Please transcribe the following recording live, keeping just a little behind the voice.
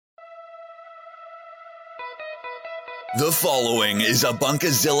The following is a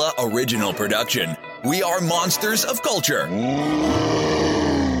Bunkazilla original production. We are monsters of culture.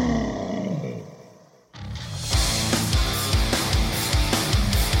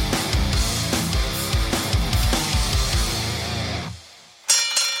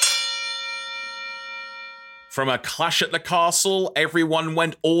 From a clash at the castle, everyone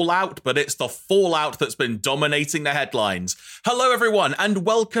went all out, but it's the fallout that's been dominating the headlines. Hello, everyone, and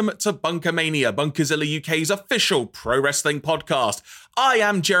welcome to Bunkermania, Bunkerzilla UK's official pro wrestling podcast. I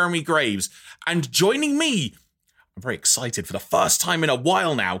am Jeremy Graves, and joining me, I'm very excited for the first time in a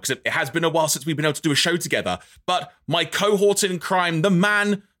while now, because it has been a while since we've been able to do a show together, but my cohort in crime, the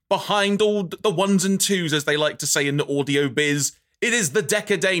man behind all the ones and twos, as they like to say in the audio biz, it is the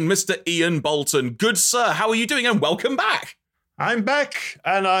Decadane, Mr. Ian Bolton. Good sir, how are you doing? And welcome back. I'm back,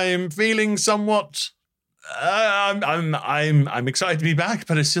 and I'm feeling somewhat. I'm excited to be back,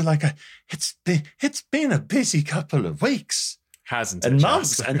 but it's still like it's been a busy couple of weeks, hasn't it? And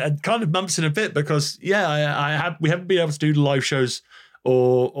months, and kind of months in a bit because we haven't been able to do the live shows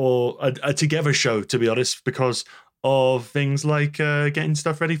or a together show, to be honest, because of things like getting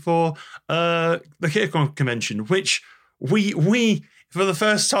stuff ready for the KitCon convention, which. We for the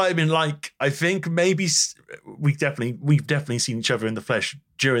first time in I think maybe we've definitely seen each other in the flesh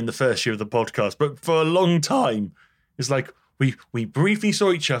during the first year of the podcast, but for a long time it's like we briefly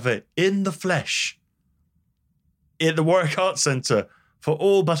saw each other in the flesh in the Warwick Arts Centre for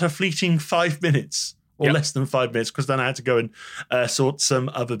all but a fleeting 5 minutes. Or less than 5 minutes, because then I had to go and sort some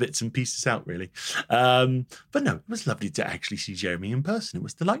other bits and pieces out, really. But no, it was lovely to actually see Jeremy in person. It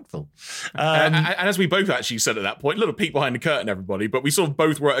was delightful. And as we both actually said at that point, a little peek behind the curtain, everybody, but we sort of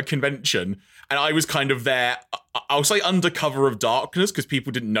both were at a convention, and I was kind of there, I'll say under cover of darkness, because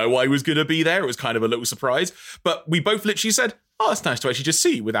people didn't know I was going to be there. It was kind of a little surprise. But we both literally said, oh, it's nice to actually just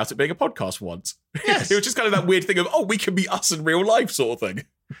see you without it being a podcast for once. Yes. It was just kind of that weird thing of, oh, we can be us in real life sort of thing.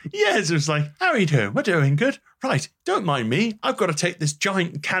 Yes, it was like, how are you doing? We're doing good. Right, don't mind me. I've got to take this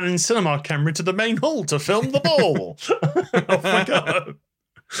giant Canon cinema camera to the main hall to film the ball. Off we go.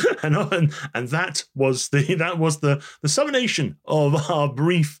 And that was the summation of our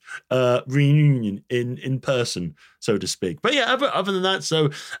brief reunion in person, so to speak. But yeah, other than that, so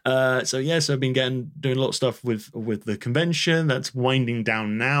I've been doing a lot of stuff with the convention that's winding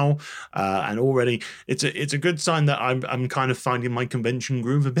down now, and already it's a good sign that I'm kind of finding my convention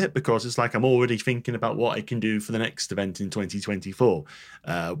groove a bit, because it's like I'm already thinking about what I can do for the next event in 2024,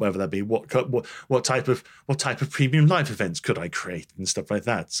 whether that be what type of premium live events could I create and stuff like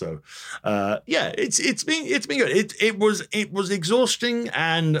that. So it's been good. It was exhausting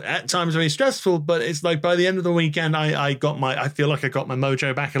and at times very stressful, but it's like by the end of the weekend I feel like I got my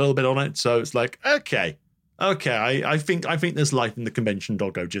mojo back a little bit on it. So it's like okay, I think there's life in the convention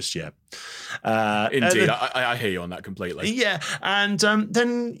doggo just yet. Indeed, I hear you on that completely. Yeah, and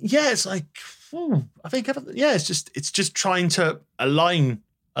then it's like it's just trying to align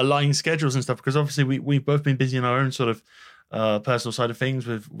schedules and stuff, because obviously we've both been busy in our own sort of personal side of things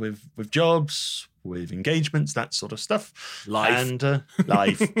with jobs, with engagements, that sort of stuff. Life. And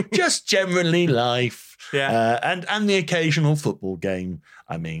life. Just generally life. Yeah. And the occasional football game.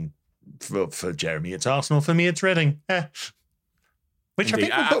 I mean, for Jeremy, it's Arsenal. For me, it's Reading. Yeah. Which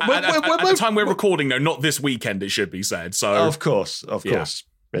Indeed. I think at the time we're recording, though, not this weekend, it should be said. So Of course.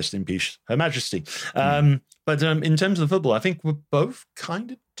 Rest in peace, Her Majesty. But in terms of the football, I think we're both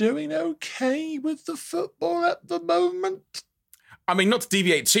kind of doing okay with the football at the moment. I mean, not to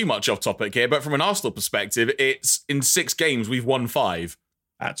deviate too much off topic here, but from an Arsenal perspective, it's in 6 games, we've won 5.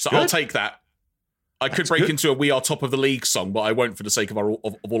 That's so good. I'll take that. I could break into a "We Are Top of the League" song, but I won't for the sake of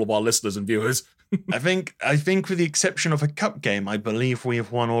all of our listeners and viewers. I think with the exception of a cup game, I believe we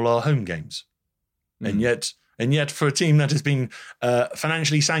have won all our home games. And yet, for a team that has been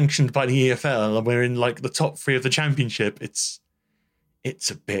financially sanctioned by the EFL, and we're in like the top 3 of the championship, it's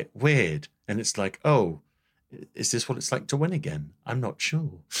a bit weird. And it's like, oh, is this what it's like to win again? I'm not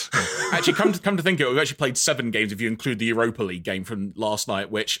sure. Actually, come to think of it, we've actually played 7 games if you include the Europa League game from last night,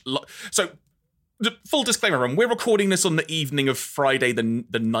 so full disclaimer, we're recording this on the evening of Friday, the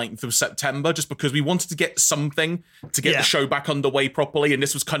 9th of September, just because we wanted to get something to get the show back underway properly, and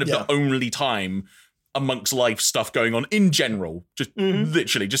this was kind of the only time amongst life stuff going on in general, just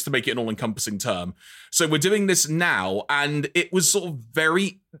literally just to make it an all-encompassing term. So we're doing this now, and it was sort of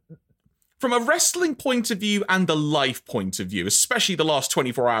very, from a wrestling point of view and a life point of view, especially the last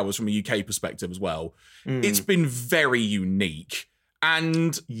 24 hours from a UK perspective as well, it's been very unique.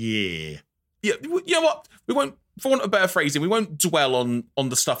 And yeah, you know what? We won't for want of better phrasing, we won't dwell on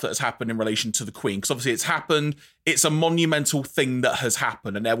the stuff that has happened in relation to the Queen, because obviously it's happened. It's a monumental thing that has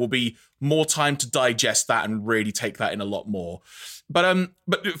happened, and there will be more time to digest that and really take that in a lot more. But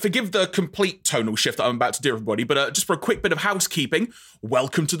forgive the complete tonal shift that I'm about to do, everybody. But just for a quick bit of housekeeping,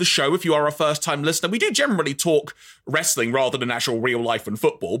 welcome to the show. If you are a first-time listener, we do generally talk wrestling rather than actual real life and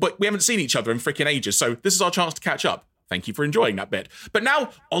football, but we haven't seen each other in freaking ages, so this is our chance to catch up. Thank you for enjoying that bit. But now,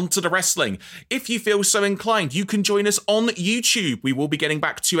 on to the wrestling. If you feel so inclined, you can join us on YouTube. We will be getting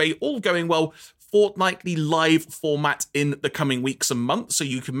back to a all going well fortnightly live format in the coming weeks and months, so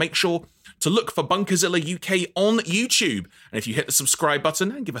you can make sure to look for Bunkerzilla UK on YouTube. And if you hit the subscribe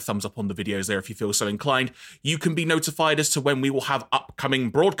button and give a thumbs up on the videos there if you feel so inclined, you can be notified as to when we will have upcoming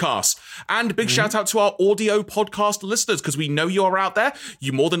broadcasts. And a big shout out to our audio podcast listeners, because we know you are out there.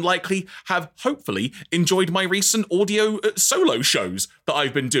 You more than likely have hopefully enjoyed my recent audio solo shows that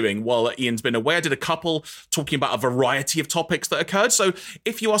I've been doing while Ian's been away. I did a couple talking about a variety of topics that occurred. So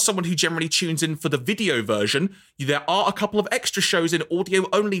if you are someone who generally tunes in for the video version, there are a couple of extra shows in audio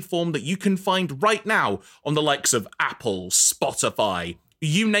only form that you can find right now on the likes of Apple, Spotify,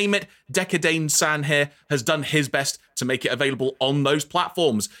 you name it. Decadane San here has done his best to make it available on those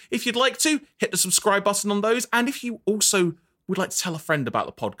platforms. If you'd like to, hit the subscribe button on those. And if you also would like to tell a friend about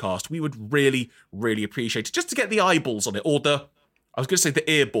the podcast, we would really, really appreciate it. Just to get the eyeballs on it, or I was going to say the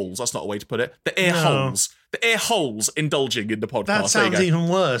ear balls. That's not a way to put it. The ear holes. The ear holes indulging in the podcast. That sounds even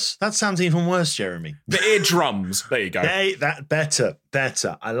worse. That sounds even worse, Jeremy. The ear drums. There you go. That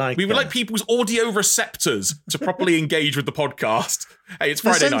better. I like We would like people's audio receptors to properly engage with the podcast. Hey, it's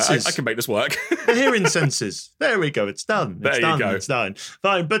Friday night. I can make this work. The hearing senses. There we go. It's done. There you go. It's done.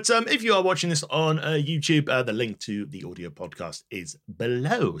 Fine. But if you are watching this on YouTube, the link to the audio podcast is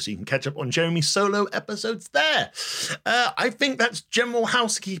below. So you can catch up on Jeremy's solo episodes there. I think that's general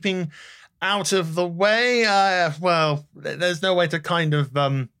housekeeping out of the way. Well, there's no way to kind of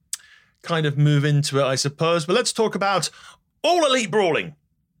move into it, I suppose. But let's talk about All Elite Brawling.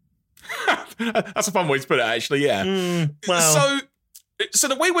 That's a fun way to put it, actually, yeah. So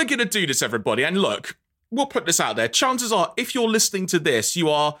the way we're going to do this, everybody, and look, we'll put this out there. Chances are, if you're listening to this, you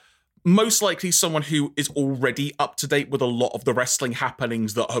are most likely someone who is already up to date with a lot of the wrestling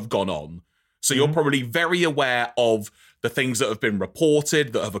happenings that have gone on. So you're probably very aware of the things that have been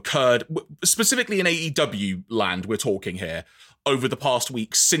reported, that have occurred, specifically in AEW land, we're talking here, over the past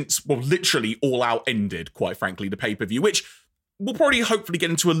week since, well, literally All Out ended, quite frankly, the pay-per-view, which we'll probably hopefully get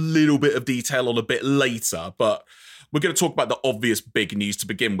into a little bit of detail on a bit later, but we're going to talk about the obvious big news to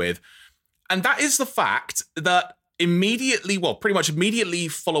begin with. And that is the fact that pretty much immediately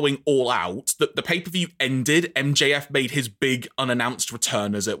following All Out, the pay-per-view ended, MJF made his big unannounced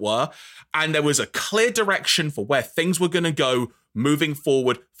return, as it were, and there was a clear direction for where things were going to go moving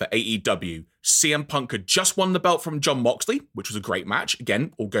forward for AEW. CM Punk had just won the belt from Jon Moxley, which was a great match.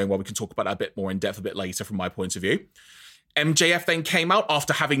 Again, all going well, we can talk about that a bit more in depth a bit later from my point of view. MJF then came out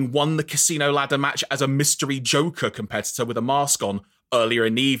after having won the Casino Ladder match as a mystery Joker competitor with a mask on earlier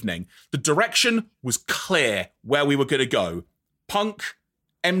in the evening. The direction was clear where we were going to go. Punk,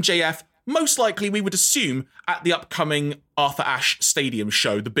 MJF, most likely we would assume at the upcoming Arthur Ashe Stadium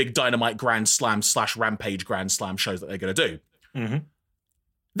show, the big Dynamite Grand Slam / Rampage Grand Slam shows that they're going to do. Mm-hmm.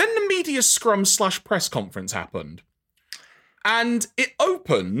 Then the media scrum / press conference happened. And it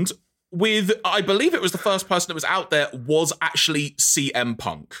opened with, I believe it was the first person that was out there was actually CM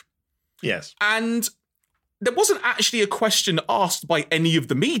Punk. Yes. And there wasn't actually a question asked by any of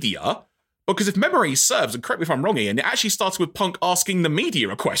the media, because if memory serves, and correct me if I'm wrong, Ian, it actually started with Punk asking the media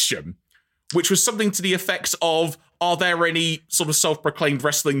a question, which was something to the effects of, are there any sort of self-proclaimed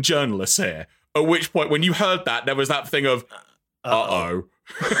wrestling journalists here? At which point, when you heard that, there was that thing of, uh-oh.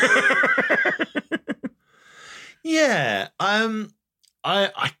 Yeah,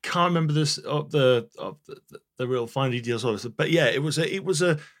 I can't remember this the real fine details of it, but yeah, it was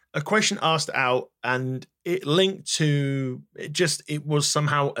a question asked out, and it linked to it was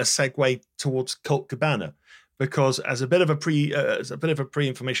somehow a segue towards Colt Cabana, because as a bit of a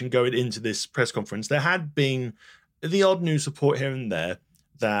pre-information going into this press conference, there had been the odd news report here and there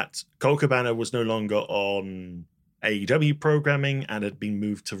that Colt Cabana was no longer on AEW programming and had been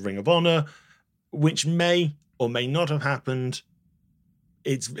moved to Ring of Honor, which may or may not have happened.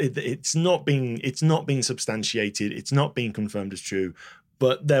 It's not been substantiated. It's not been confirmed as true.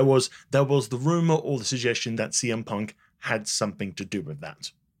 But there was the rumor or the suggestion that CM Punk had something to do with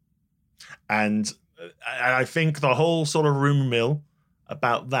that. And I think the whole sort of rumor mill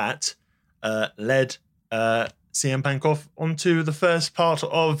about that led CM Punk off onto the first part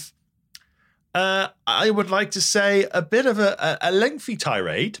of, I would like to say, a bit of a lengthy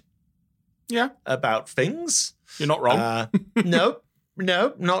tirade. Yeah. About things. You're not wrong. No,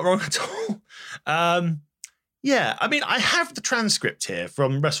 not wrong at all. Yeah, I mean, I have the transcript here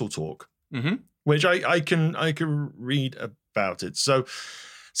from Wrestle Talk, which I can read about it. So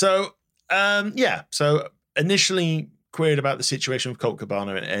initially queried about the situation with Colt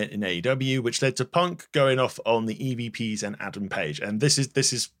Cabana in AEW, which led to Punk going off on the EVPs and Adam Page, and this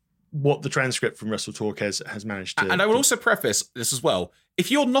is what the transcript from Wrestle Talk has managed to. And I will also preface this as well.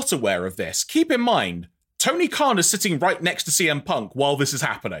 If you're not aware of this, keep in mind Tony Khan is sitting right next to CM Punk while this is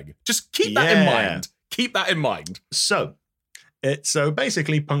happening. Just keep that in mind. Keep that in mind. So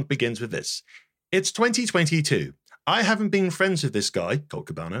basically, Punk begins with this. It's 2022. I haven't been friends with this guy, Colt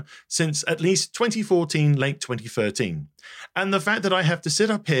Cabana, since at least 2014, late 2013. And the fact that I have to sit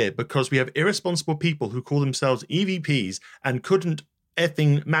up here because we have irresponsible people who call themselves EVPs and couldn't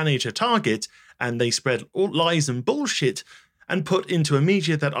effing manage a target, and they spread all lies and bullshit and put into a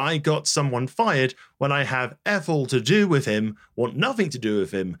media that I got someone fired when I have F all to do with him, want nothing to do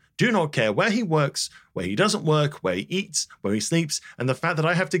with him, do not care where he works, where he doesn't work, where he eats, where he sleeps, and the fact that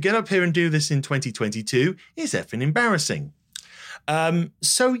I have to get up here and do this in 2022 is effing embarrassing.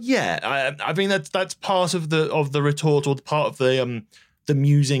 So yeah, I mean that's part of the retort, or part of the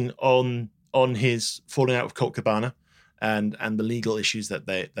musing on his falling out with Colt Cabana and the legal issues that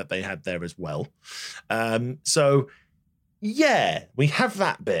they had there as well. So yeah, we have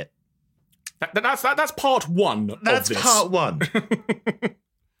that bit. That's part one. That's of this. part one.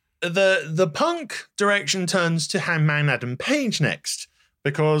 The Punk direction turns to Hangman Adam Page next,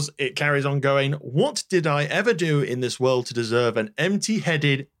 because it carries on going, what did I ever do in this world to deserve an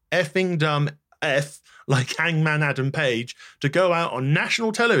empty-headed, effing dumb F like Hangman Adam Page to go out on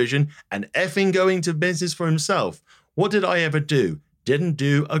national television and effing go into business for himself? What did I ever do? Didn't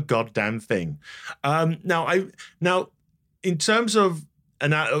do a goddamn thing. Now, in terms of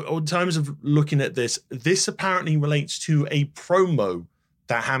looking at this apparently relates to a promo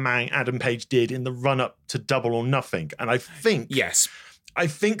that Hangman Adam Page did in the run-up to Double or Nothing. And I think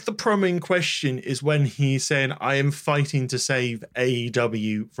the promo in question is when he's saying, I am fighting to save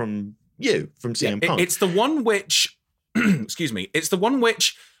AEW from CM Punk. It's the one which, excuse me, it's the one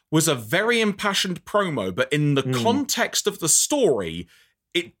which was a very impassioned promo, but in the context of the story,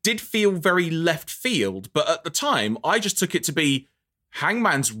 it did feel very left field. But at the time, I just took it to be,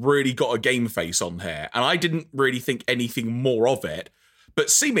 Hangman's really got a game face on here, and I didn't really think anything more of it. But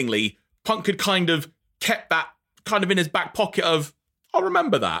seemingly, Punk had kind of kept that kind of in his back pocket of, I'll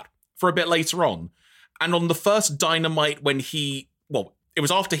remember that for a bit later on. And on the first Dynamite it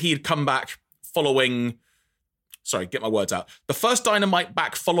was after he had come back following, get my words out. The first Dynamite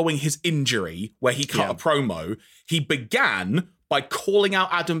back following his injury, where he cut a promo, he began by calling out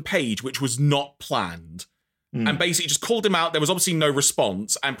Adam Page, which was not planned. And basically just called him out. There was obviously no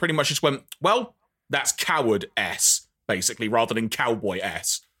response, and pretty much just went, well, that's coward S, basically, rather than cowboy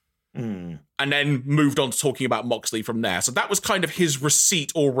S. And then moved on to talking about Moxley from there. So that was kind of his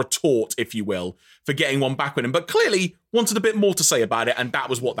receipt or retort, if you will, for getting one back with him. But clearly wanted a bit more to say about it, and that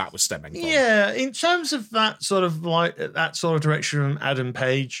was what that was stemming from. Yeah, in terms of that sort of direction from Adam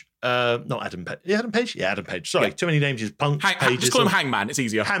Page, not Adam Page. Yeah, Adam Page? Yeah, Adam Page. Sorry, too many names. Just Punk, Page. Just call him Hangman. It's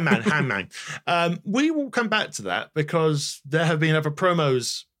easier. Hangman. We will come back to that because there have been other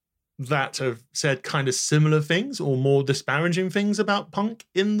promos that have said kind of similar things or more disparaging things about Punk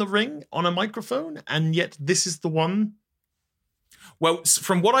in the ring on a microphone, and yet this is the one. Well,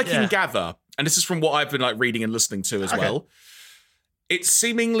 from what I can gather, and this is from what I've been reading and listening to as well, it's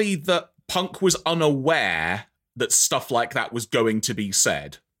seemingly that Punk was unaware that stuff like that was going to be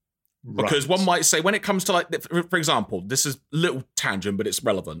said. Because one might say, when it comes to for example, this is a little tangent, but it's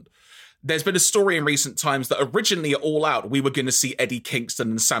relevant. There's been a story in recent times that originally at All Out, we were going to see Eddie Kingston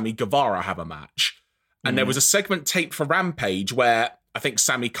and Sammy Guevara have a match. And there was a segment taped for Rampage where I think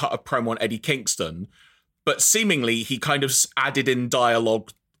Sammy cut a promo on Eddie Kingston, but seemingly he kind of added in dialogue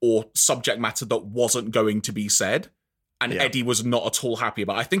or subject matter that wasn't going to be said. And Eddie was not at all happy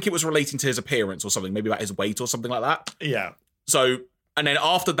about it. I think it was relating to his appearance or something, maybe about his weight or something like that. Yeah. So, and then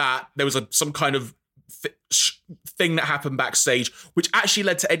after that, there was some kind of thing that happened backstage, which actually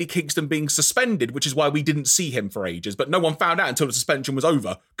led to Eddie Kingston being suspended, which is why we didn't see him for ages. But no one found out until the suspension was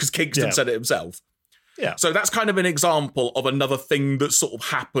over because Kingston said it himself. Yeah. So that's kind of an example of another thing that sort of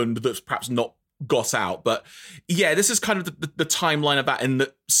happened that's perhaps not got out. But yeah, this is kind of the timeline of that, and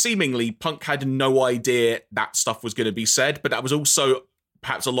that seemingly Punk had no idea that stuff was going to be said, but that was also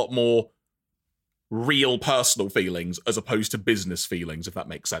perhaps a lot more real personal feelings as opposed to business feelings, if that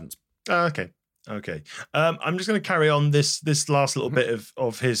makes sense. Okay. I'm just going to carry on this last little bit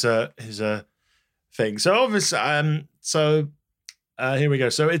of his thing. So obviously, here we go.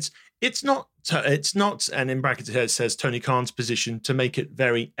 So It's not, and in brackets it says Tony Khan's position to make it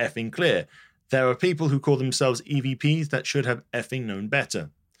very effing clear. There are people who call themselves EVPs that should have effing known better.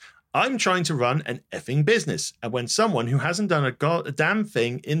 I'm trying to run an effing business, and when someone who hasn't done a damn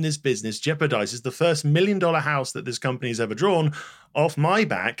thing in this business jeopardizes the first $1 million house that this company has ever drawn off my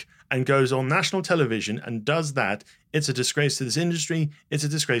back and goes on national television and does that, it's a disgrace to this industry, it's a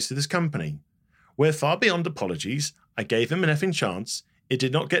disgrace to this company. We're far beyond apologies. I gave him an effing chance. It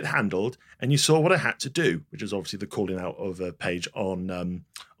did not get handled, and you saw what I had to do, which is obviously the calling out of a page on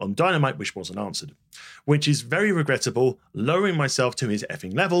Dynamite, which wasn't answered, which is very regrettable, lowering myself to his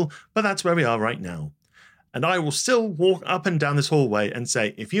effing level, but that's where we are right now. And I will still walk up and down this hallway and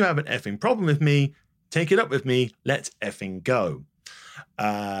say, if you have an effing problem with me, take it up with me, let's effing go.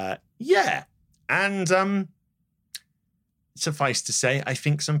 Yeah. And suffice to say, I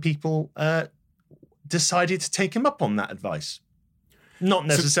think some people decided to take him up on that advice. Not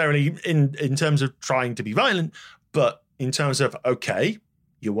necessarily in terms of trying to be violent, but in terms of, okay,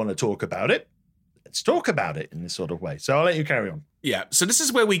 you want to talk about it? Let's talk about it in this sort of way. So I'll let you carry on. Yeah, so this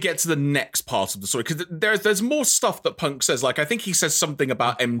is where we get to the next part of the story, because there's more stuff that Punk says. Like, I think he says something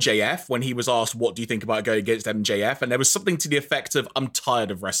about MJF when he was asked, what do you think about going against MJF? And there was something to the effect of, I'm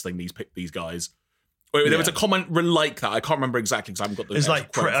tired of wrestling these guys. There was a comment like that. I can't remember exactly because I haven't got the. It's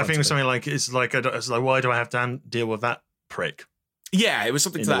like, I think it was something like, it's like, why do I have to deal with that prick? Yeah, it was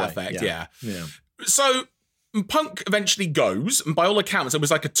something to that effect, yeah. So Punk eventually goes, and by all accounts, there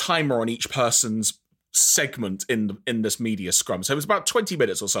was like a timer on each person's segment in this media scrum. So it was about 20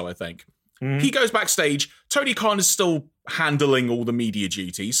 minutes or so, I think. He goes backstage. Tony Khan is still handling all the media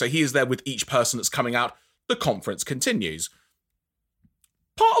duties, so he is there with each person that's coming out. The conference continues.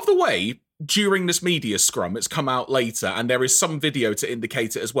 Part of the way during this media scrum, it's come out later, and there is some video to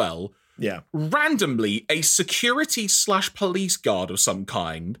indicate it as well. Yeah. Randomly, a security/police guard of some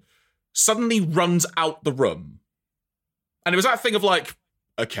kind suddenly runs out the room. And it was that thing of like,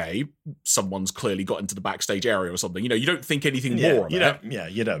 okay, someone's clearly got into the backstage area or something. You know, you don't think anything more of it. Yeah,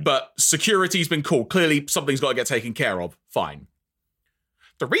 you don't. But security's been called. Clearly, something's got to get taken care of. Fine.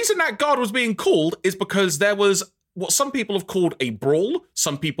 The reason that guard was being called is because there was what some people have called a brawl,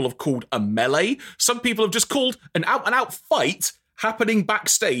 some people have called a melee, some people have just called an out-and-out fight happening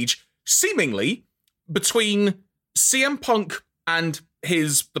backstage, seemingly between CM Punk and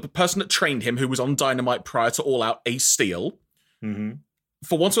the person that trained him, who was on Dynamite prior to All Out, Ace Steel,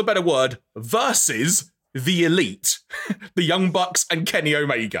 for want of a better word, versus the Elite, the Young Bucks and Kenny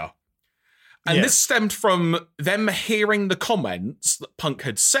Omega. And this stemmed from them hearing the comments that Punk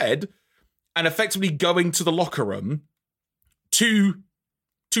had said and effectively going to the locker room to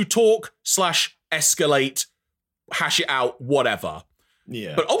talk/escalate, hash it out, whatever.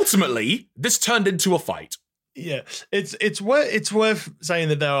 Yeah. But ultimately, this turned into a fight. Yeah, it's worth saying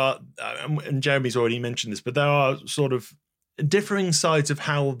that there are, and Jeremy's already mentioned this, but there are sort of differing sides of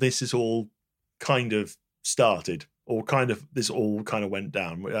how this is all kind of started, or this all kind of went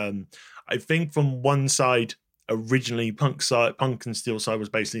down. I think from one side, originally Punk and Steel side was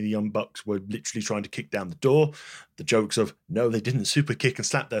basically the Young Bucks were literally trying to kick down the door. The jokes of, no, they didn't super kick and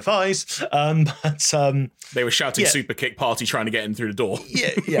slap their thighs. But they were shouting super kick party trying to get in through the door.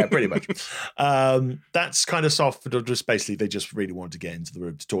 Yeah, pretty much. That's kind of soft, but just basically they just really wanted to get into the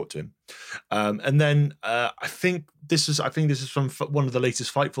room to talk to him. And then I think this is from one of the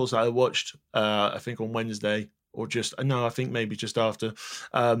latest Fightfuls that I watched, I think on Wednesday, or I think maybe just after,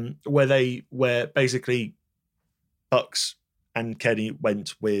 where basically Bucks and Kenny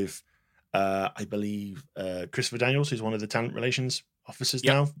went with, I believe, Christopher Daniels, who's one of the talent relations officers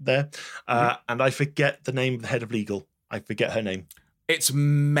now there. And I forget the name of the head of legal. I forget her name. It's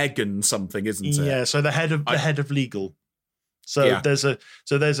Megan something, isn't it? Yeah, so the head of legal. So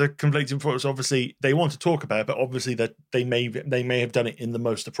there's a conflicting force. Obviously, they want to talk about it, but obviously that they may have done it in the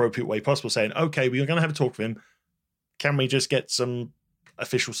most appropriate way possible, saying, okay, we're going to have a talk with him. Can we just get some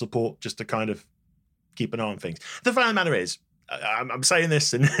official support just to kind of keep an eye on things? The fact of the matter is, I'm saying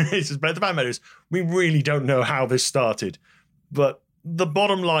this, but the fact of the matter is, we really don't know how this started. But the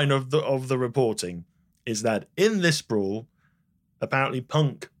bottom line of the reporting is that in this brawl, apparently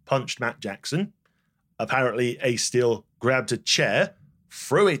Punk punched Matt Jackson. Apparently Ace Steel grabbed a chair,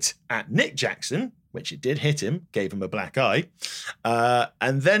 threw it at Nick Jackson, which it did hit him, gave him a black eye,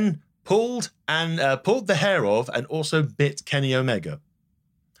 and then pulled the hair off and also bit Kenny Omega.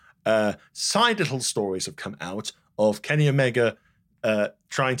 Side little stories have come out of Kenny Omega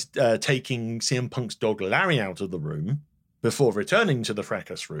taking CM Punk's dog Larry out of the room before returning to the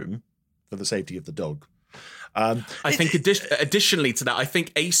fracas room for the safety of the dog. I think additionally to that, I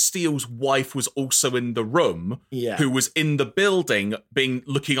think Ace Steel's wife was also in the room, who was in the building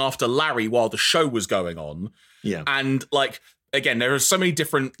looking after Larry while the show was going on. Yeah. And like, again, there are so many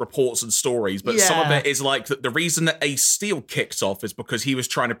different reports and stories, but some of it is like that the reason that Ace Steel kicked off is because he was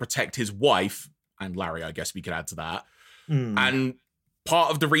trying to protect his wife and Larry, I guess we could add to that. And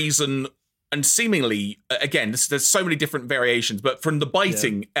part of the reason, and seemingly, again, there's so many different variations, but from the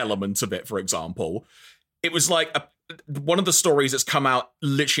biting element of it, for example, it was like one of the stories that's come out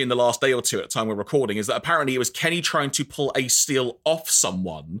literally in the last day or two at the time we're recording is that apparently it was Kenny trying to pull Ace Steel off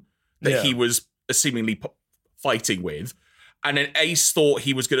someone that he was seemingly fighting with. And then Ace thought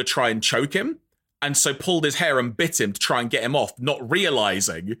he was going to try and choke him. And so pulled his hair and bit him to try and get him off, not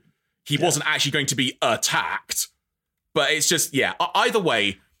realizing he wasn't actually going to be attacked. But it's just, either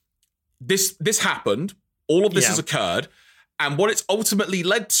way, this happened. All of this has occurred. And what it's ultimately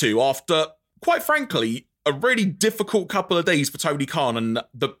led to after, quite frankly, a really difficult couple of days for Tony Khan and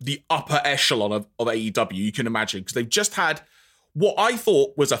the upper echelon of AEW, you can imagine, because they've just had what I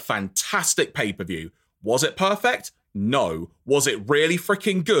thought was a fantastic pay-per-view. Was it perfect? No. Was it really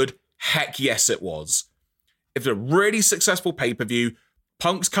freaking good? Heck yes, it was. It's a really successful pay-per-view.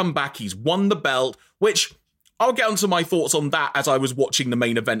 Punk's come back. He's won the belt, which I'll get onto my thoughts on that as I was watching the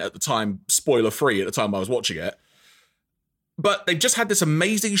main event at the time, spoiler-free at the time I was watching it. But they've just had this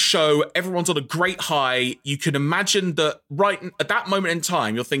amazing show. Everyone's on a great high. You can imagine that right at that moment in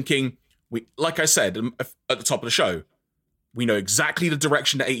time, you're thinking, like I said at the top of the show, we know exactly the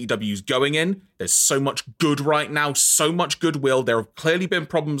direction that AEW is going in. There's so much good right now, so much goodwill. There have clearly been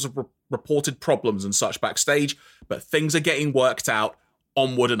problems of reported problems and such backstage, but things are getting worked out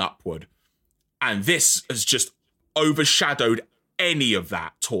onward and upward. And this has just overshadowed any of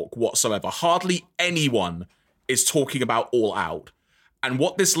that talk whatsoever. Hardly anyone is talking about All Out. And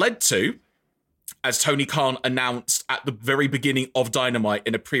what this led to, as Tony Khan announced at the very beginning of Dynamite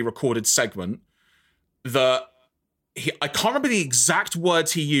in a pre-recorded segment, I can't remember the exact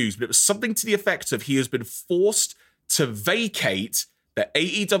words he used, but it was something to the effect of he has been forced to vacate the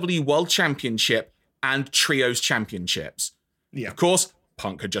AEW World Championship and Trios Championships. Yeah. Of course,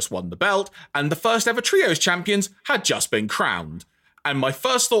 Punk had just won the belt, and the first ever Trios Champions had just been crowned. And my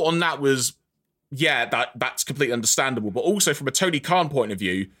first thought on that was, that's completely understandable. But also from a Tony Khan point of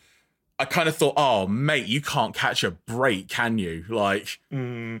view, I kind of thought, oh, mate, you can't catch a break, can you? Like,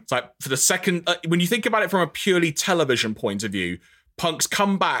 it's like for the second, when you think about it from a purely television point of view, Punk's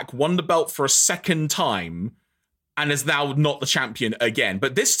come back, won the belt for a second time, and is now not the champion again.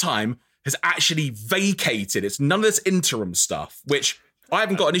 But this time has actually vacated. It's none of this interim stuff, which I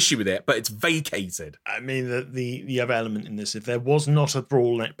haven't got an issue with it, but it's vacated. I mean, the other element in this, if there was not a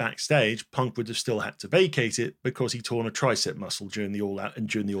brawl backstage, Punk would have still had to vacate it because he torn a tricep muscle during the All Out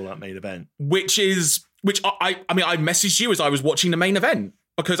main event. Which I messaged you as I was watching the main event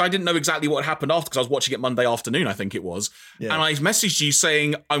because I didn't know exactly what happened after because I was watching it Monday afternoon, I think it was. Yeah. And I messaged you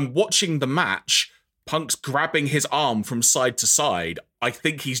saying, I'm watching the match. Punk's grabbing his arm from side to side. I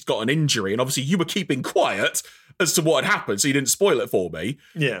think he's got an injury. And obviously you were keeping quiet as to what had happened, so you didn't spoil it for me.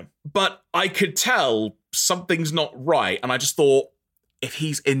 Yeah. But I could tell something's not right. And I just thought, if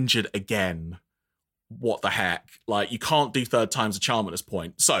he's injured again, what the heck? Like, you can't do third time's a charm at this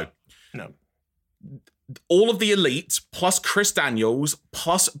point. So, no. All of the Elite, plus Chris Daniels,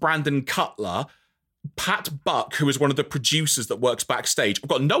 plus Brandon Cutler, Pat Buck, who is one of the producers that works backstage. I've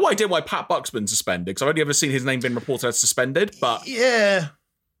got no idea why Pat Buck's been suspended, because I've only ever seen his name being reported as suspended, but... Yeah.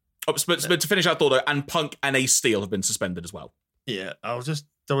 But to finish our thought, and Punk and Ace Steel have been suspended as well. Yeah, I'll just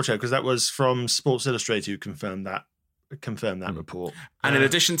double check, because that was from Sports Illustrated who confirmed that report. And in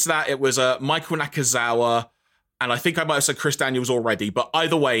addition to that, it was Michael Nakazawa, and I think I might have said Chris Daniels already, but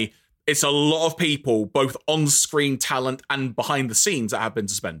either way, it's a lot of people, both on-screen talent and behind the scenes, that have been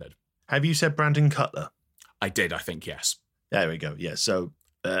suspended. Have you said Brandon Cutler? I did, I think, yes. There we go. Yeah, so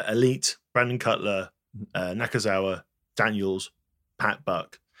Elite, Brandon Cutler, Nakazawa, Daniels, Pat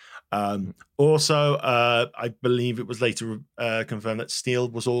Buck. Also, I believe it was later confirmed that Steele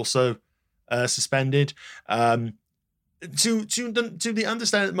was also suspended. To the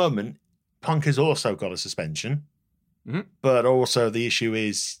understanding at the moment, Punk has also got a suspension, but also the issue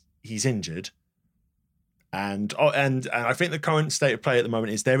is he's injured. And I think the current state of play at the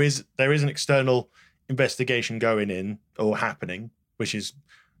moment is there is an external investigation going in or happening, which is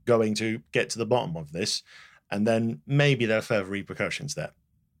going to get to the bottom of this, and then maybe there are further repercussions there.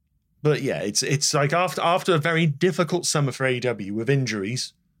 But yeah, it's like after a very difficult summer for AEW with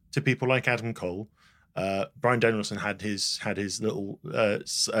injuries to people like Adam Cole, Bryan Danielson had his little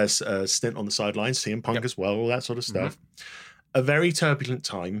stint on the sidelines, CM Punk as well, all that sort of stuff. A very turbulent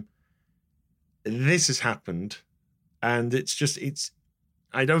time. this has happened, and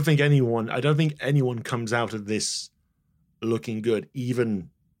I don't think anyone comes out of this looking good, even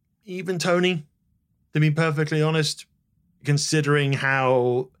Tony, to be perfectly honest, considering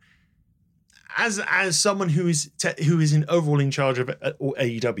how, as someone who is overall in charge of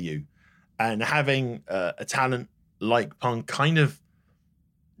AEW, and having a talent like Punk kind of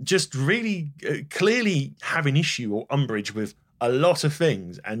just really clearly have an issue or umbrage with a lot of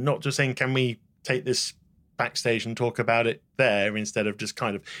things, and not just saying, can we take this backstage and talk about it there, instead of just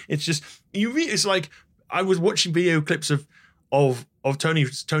kind of, it's just, it's like, I was watching video clips of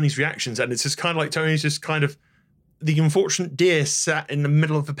Tony's reactions, and it's just kind of like Tony's just kind of the unfortunate deer sat in the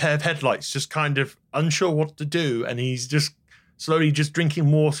middle of a pair of headlights, just kind of unsure what to do, and he's just slowly just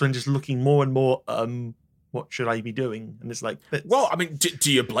drinking water and just looking more and more, what should I be doing? And it's like, well, I mean, do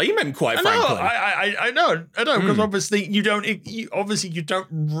you blame him? Quite frankly, I know, because obviously you don't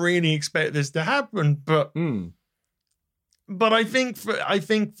really expect this to happen, but I think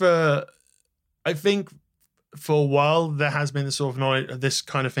for a while there has been this sort of knowledge, this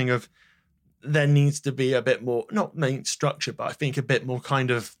kind of thing of, there needs to be a bit more, not main structure, but I think a bit more kind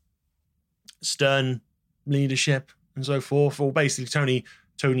of stern leadership and so forth. Or basically, Tony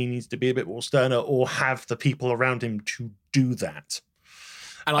needs to be a bit more sterner, or have the people around him to do that.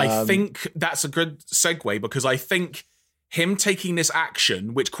 And I think that's a good segue, because I think him taking this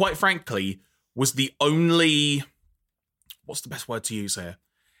action, which quite frankly was the only, what's the best word to use here?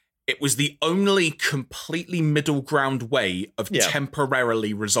 It was the only completely middle ground way of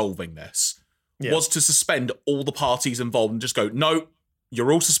temporarily resolving this, was to suspend all the parties involved and just go, no,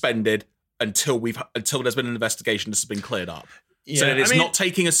 you're all suspended until there's been an investigation, this has been cleared up. So that it's not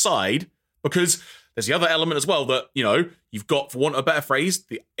taking a side, because there's the other element as well that, you've got, for want of a better phrase,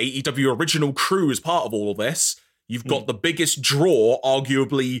 the AEW original crew as part of all of this. You've got the biggest draw,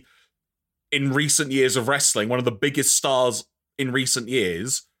 arguably, in recent years of wrestling, one of the biggest stars in recent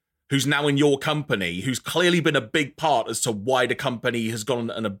years, who's now in your company, who's clearly been a big part as to why the company has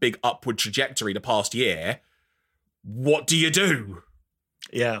gone on a big upward trajectory the past year. What do you do?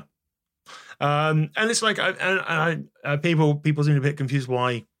 Yeah. And it's like, people seem a bit confused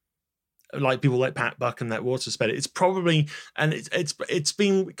why, like people like Pat Buck and that water suspended. It's probably, and it's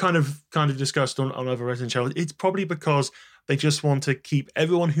been kind of discussed on other wrestling channels. It's probably because they just want to keep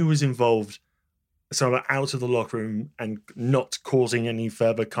everyone who was involved sort of out of the locker room and not causing any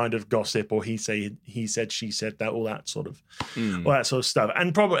further kind of gossip, or he said, she said, that all that sort of stuff.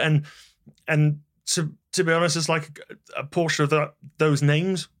 And probably and to be honest, it's like a portion of those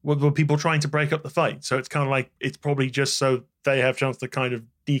names were people trying to break up the fight. So it's kind of like, it's probably just so they have a chance to kind of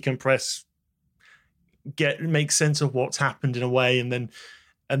decompress, make sense of what's happened in a way, and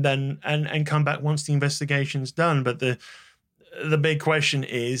come back once the investigation's done. But the big question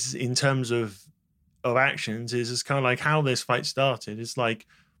is, in terms of actions, is it's kind of like how this fight started. It's like,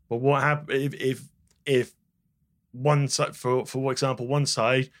 well, what happened if one side, for example, one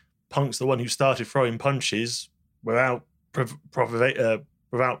side, Punk's the one who started throwing punches without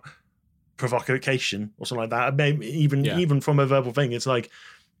provocation or something like that. Maybe even from a verbal thing, it's like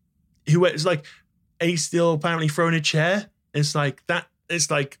Ace still apparently throwing a chair. It's like that.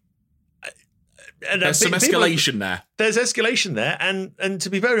 It's like, and there's some escalation there. There's escalation there, and to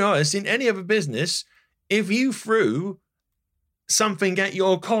be very honest, in any other business, if you threw something at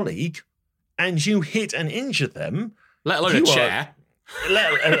your colleague and you hit and injure them, let alone a chair.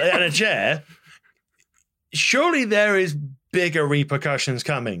 And a chair, surely there is bigger repercussions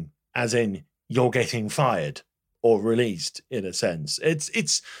coming, as in you're getting fired or released, in a sense.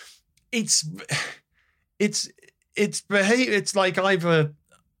 It's like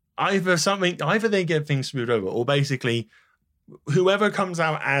either they get things smoothed over, or basically whoever comes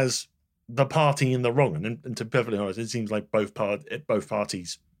out as the party in the wrong, and to be perfectly honest, it seems like both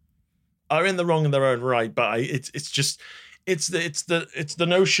parties are in the wrong in their own right, but it's the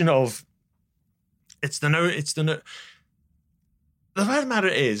notion of the fact of the matter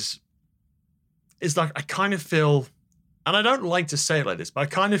is like, I kind of feel, and I don't like to say it like this, but I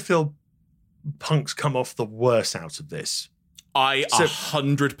kind of feel Punk's come off the worst out of this. I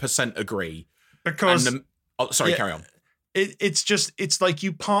 100% agree. Because carry on. It's like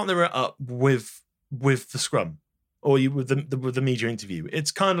you partner it up with the scrum, or you with the media interview.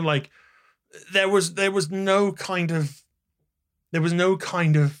 It's kind of like there was no kind of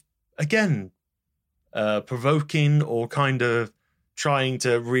again provoking or kind of trying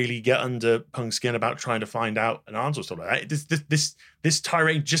to really get under Punk's skin about trying to find out an answer or something like that. This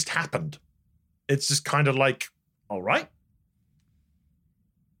tirade just happened. It's just kind of like, all right.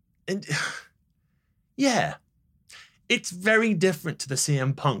 And yeah, it's very different to the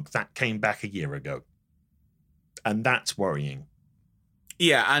CM Punk that came back a year ago. And that's worrying.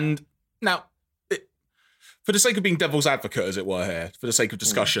 Yeah, and now, for the sake of being devil's advocate, as it were here, for the sake of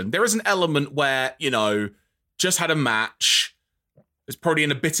discussion, there is an element where, just had a match, it's probably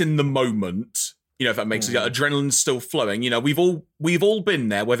a bit in the moment, if that makes sense. Adrenaline's still flowing. We've all been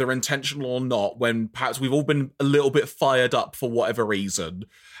there, whether intentional or not, when perhaps we've all been a little bit fired up for whatever reason,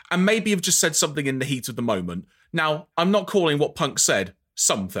 and maybe have just said something in the heat of the moment. Now, I'm not calling what Punk said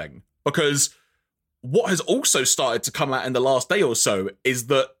something, because what has also started to come out in the last day or so is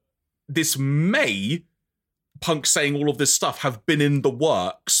that this may, Punk saying all of this stuff, have been in the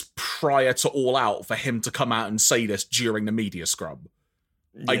works prior to All Out for him to come out and say this during the media scrum.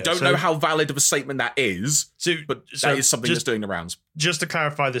 Yeah, I don't know how valid of a statement that is, but that is something that's doing the rounds. Just to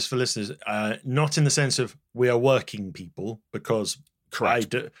clarify this for listeners, not in the sense of we are working people, because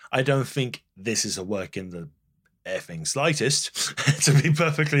correct. I don't think this is a work in the effing slightest, to be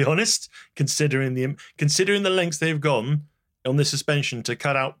perfectly honest, considering the lengths they've gone on this suspension to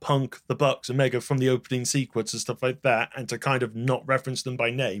cut out Punk, the Bucks, Omega from the opening sequence and stuff like that, and to kind of not reference them by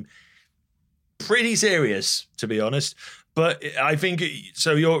name. Pretty serious, to be honest. But I think,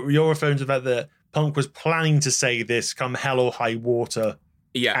 so you're referring to the fact that Punk was planning to say this come hell or high water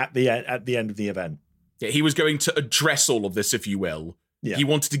at the end of the event. Yeah, he was going to address all of this, if you will. Yeah. He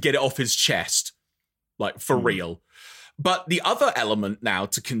wanted to get it off his chest, like for real. But the other element now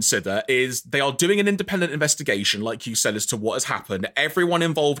to consider is they are doing an independent investigation, like you said, as to what has happened. Everyone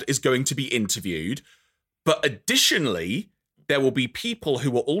involved is going to be interviewed. But additionally, there will be people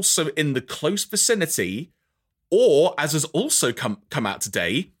who are also in the close vicinity, or, as has also come out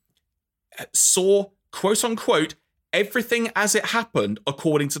today, saw, quote unquote, everything as it happened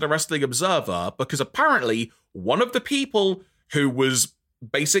according to the Wrestling Observer, because apparently one of the people who was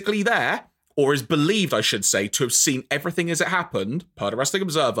basically there, or is believed, I should say, to have seen everything as it happened, per the Wrestling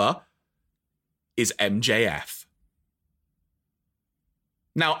Observer, is MJF.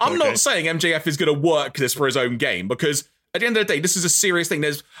 Now, I'm not saying MJF is going to work this for his own game, because at the end of the day, this is a serious thing.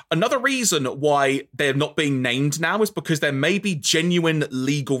 There's another reason why they're not being named now is because there may be genuine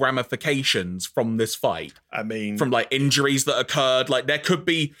legal ramifications from this fight. I mean, from like injuries that occurred, like there could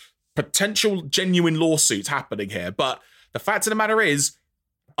be potential genuine lawsuits happening here. But the fact of the matter is,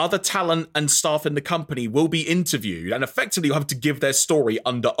 other talent and staff in the company will be interviewed and effectively will have to give their story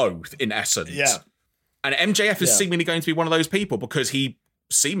under oath, in essence. Yeah. And MJF is seemingly going to be one of those people because he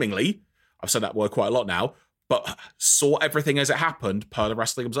seemingly, I've said that word quite a lot now, but saw everything as it happened per the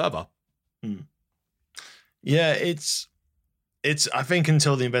Wrestling Observer. Yeah, it's I think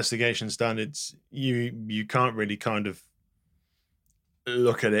until the investigation's done, it's you can't really kind of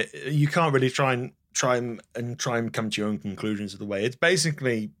look at it. You can't really try and come to your own conclusions of the way. It's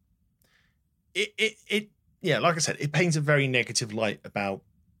basically it like I said, it paints a very negative light about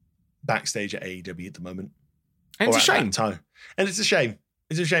backstage at AEW at the moment. And it's a shame. And it's a shame.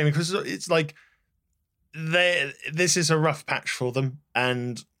 It's a shame because it's like this is a rough patch for them,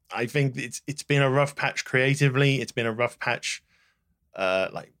 and I think it's been a rough patch creatively. It's been a rough patch,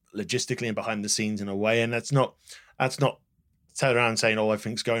 like logistically and behind the scenes in a way. And that's not turn around saying, "Oh,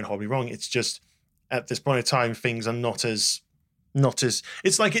 everything's going horribly wrong." It's just at this point in time, things are not as.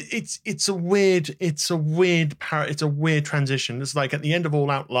 It's like it's a weird transition. It's like at the end of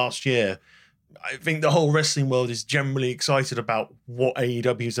All Out last year, I think the whole wrestling world is generally excited about what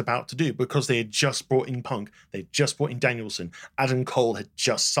AEW is about to do because they had just brought in Punk, they had just brought in Danielson, Adam Cole had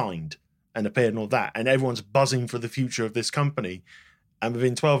just signed and appeared and all that, and everyone's buzzing for the future of this company. And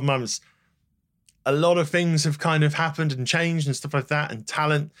within 12 months, a lot of things have kind of happened and changed and stuff like that, and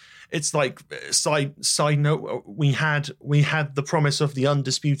talent. It's like side note, we had the promise of the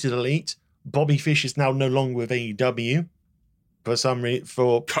undisputed elite. Bobby Fish is now no longer with AEW for some reason.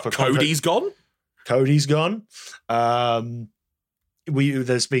 For Cody's gone. Cody's gone.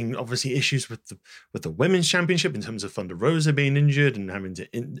 There's been obviously issues with the women's championship in terms of Thunder Rosa being injured and having to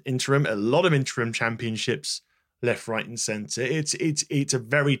interim a lot of interim championships left, right, and center. It's a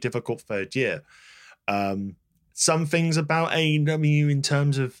very difficult third year. Some things about AEW in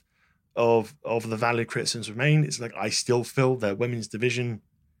terms of the valid criticisms remain. It's like I still feel their women's division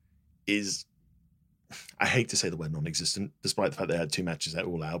is, I hate to say the word non-existent, despite the fact they had 2 matches at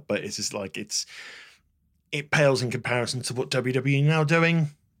All Out, but it's just like it pales in comparison to what WWE are now doing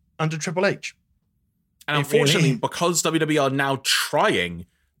under Triple H. And unfortunately, because WWE are now trying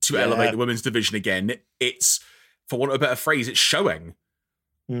to elevate the women's division again, it's, for want of a better phrase, it's showing.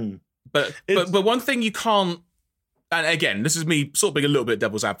 But one thing you can't, and again, this is me sort of being a little bit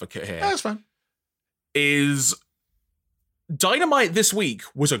devil's advocate here. That's fine. Is Dynamite this week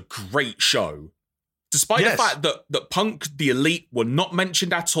was a great show. Despite the fact that Punk, the Elite, were not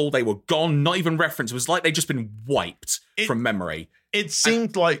mentioned at all, they were gone, not even referenced. It was like they'd just been wiped from memory. It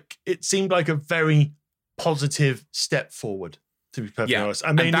seemed like a very positive step forward, to be perfectly honest.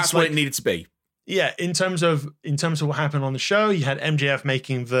 I mean, and that's what it needed to be. Yeah, in terms of what happened on the show, you had MJF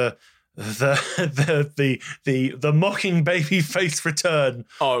making the mocking baby face return.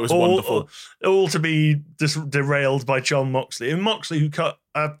 Oh, it was wonderful. All to be derailed by Jon Moxley. And Moxley, who cut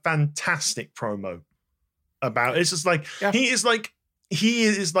a fantastic promo about it's just like he is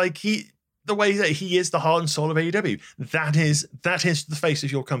the way that he is the heart and soul of AEW. That is the face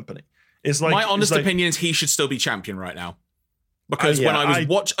of your company. It's like my honest opinion is he should still be champion right now. Because when I was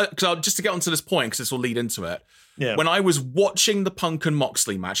watching, just to get onto this point, because this will lead into it. Yeah. When I was watching the Punk and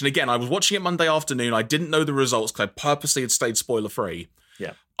Moxley match, and again, I was watching it Monday afternoon. I didn't know the results because I purposely had stayed spoiler free.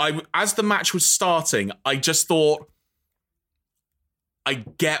 Yeah. As the match was starting, I just thought, I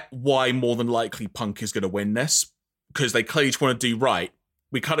get why more than likely Punk is going to win this because they clearly just want to do right.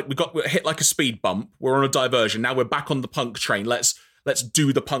 We got hit like a speed bump. We're on a diversion. Now we're back on the Punk train. Let's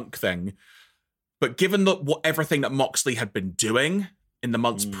do the Punk thing. But given everything that Moxley had been doing in the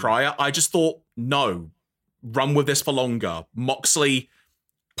months prior, I just thought, no, run with this for longer.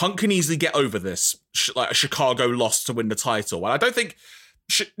 Punk can easily get over this, like a Chicago loss to win the title. And I don't think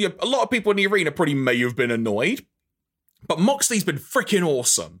a lot of people in the arena probably may have been annoyed. But Moxley's been freaking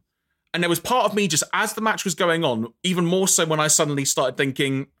awesome. And there was part of me just as the match was going on, even more so when I suddenly started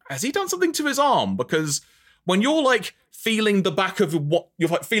thinking, has he done something to his arm? Because when you're like feeling the back of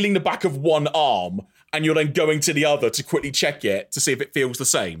one arm and you're then going to the other to quickly check it to see if it feels the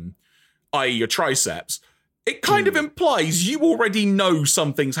same, i.e. your triceps, it kind of implies you already know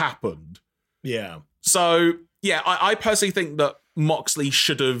something's happened. Yeah. So, yeah, I personally think that Moxley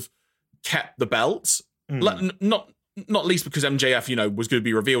should have kept the belt. Not least because MJF, was going to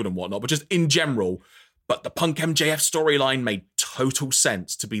be revealed and whatnot, but just in general. But the Punk MJF storyline made total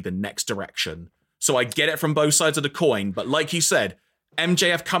sense to be the next direction. So I get it from both sides of the coin. But like you said,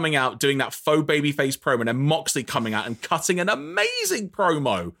 MJF coming out, doing that faux babyface promo, and then Moxley coming out and cutting an amazing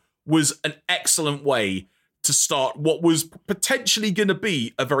promo was an excellent way to start what was potentially going to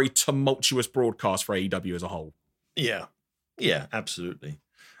be a very tumultuous broadcast for AEW as a whole. Yeah. Yeah, absolutely.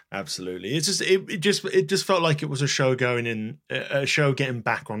 Absolutely. It just felt like it was a show getting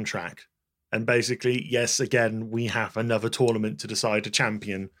back on track. And basically, yes, again, we have another tournament to decide a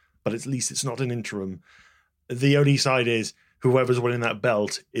champion, but at least it's not an interim. The only side is whoever's winning that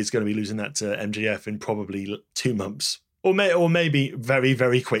belt is going to be losing that to MJF in probably 2 months, or maybe very,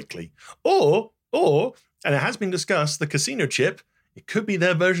 very quickly. Or, and it has been discussed, the casino chip, it could be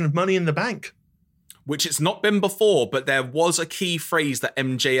their version of Money in the Bank. Which it's not been before, but there was a key phrase that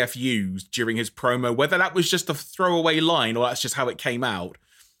MJF used during his promo, whether that was just a throwaway line or that's just how it came out.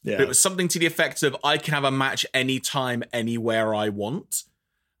 Yeah. But it was something to the effect of, I can have a match anytime, anywhere I want.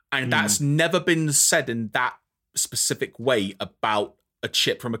 And that's never been said in that specific way about a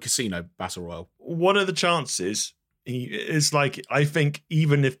chip from a casino battle royal. What are the chances? I think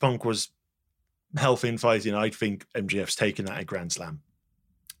even if Punk was healthy and fighting, I think MJF's taking that at Grand Slam.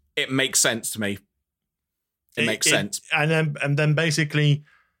 It makes sense to me. It makes sense. And then basically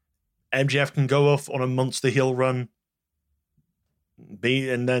MJF can go off on a monster heel run,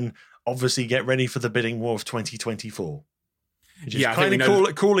 and then obviously get ready for the bidding war of 2024. Just kind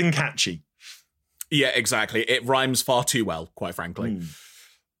of cool and catchy. Yeah, exactly. It rhymes far too well, quite frankly.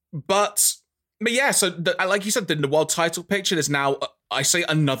 But yeah, so like you said, the world title picture is now, I say,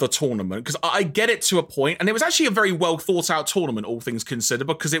 another tournament, because I get it to a point, and it was actually a very well thought out tournament, all things considered,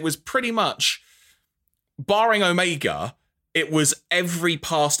 because it was pretty much, barring Omega, it was every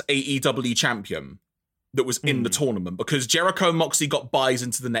past AEW champion that was in the tournament, because Jericho and Moxley got buys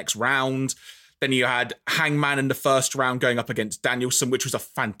into the next round. Then you had Hangman in the first round going up against Danielson, which was a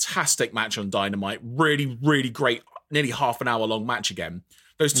fantastic match on Dynamite. Really, really great, nearly half an hour long match again.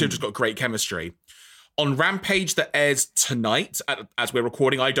 Those two just got great chemistry. On Rampage that airs tonight, as we're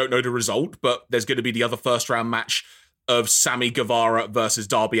recording, I don't know the result, but there's going to be the other first round match of Sammy Guevara versus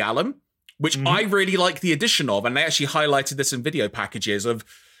Darby Allin, which I really like the addition of. And they actually highlighted this in video packages of,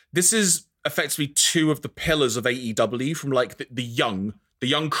 this is effectively two of the pillars of AEW from like the young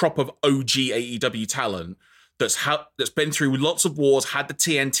crop of OG AEW talent that's been through lots of wars, had the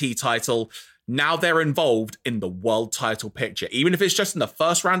TNT title. Now they're involved in the world title picture. Even if it's just in the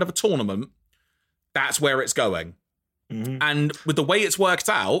first round of a tournament, that's where it's going. And with the way it's worked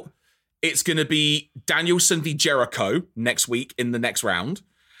out, it's going to be Danielson v Jericho next week in the next round.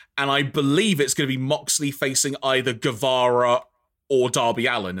 And I believe it's going to be Moxley facing either Guevara or Darby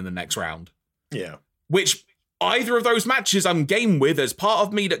Allin in the next round. Yeah. Which either of those matches I'm game with. There's part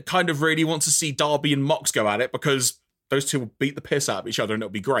of me that kind of really wants to see Darby and Mox go at it because those two will beat the piss out of each other and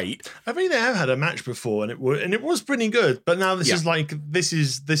it'll be great. I mean, they have had a match before and it was pretty good, but now this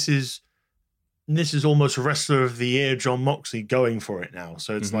is almost wrestler of the year John Moxley going for it now.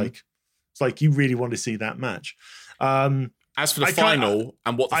 So it's like you really want to see that match. As for the final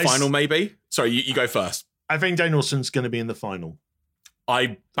and what the final may be, sorry, you go first. I think Danielson's going to be in the final.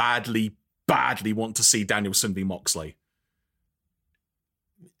 I badly want to see Danielson v Moxley.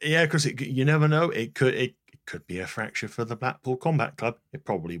 Yeah, because you never know. It could be a fracture for the Blackpool Combat Club. It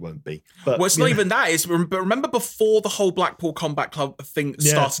probably won't be. But well, it's not even that. But remember before the whole Blackpool Combat Club thing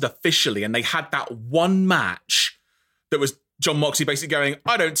started officially, and they had that one match that was John Moxley basically going,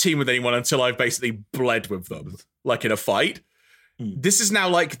 I don't team with anyone until I've basically bled with them, like in a fight. This is now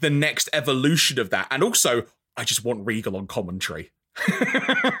like the next evolution of that. And also, I just want Regal on commentary.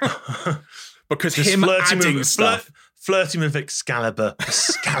 Because just him adding stuff. Flirting with Excalibur, the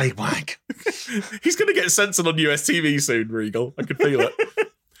scallywag. He's going to get censored on US TV soon, Regal. I can feel it.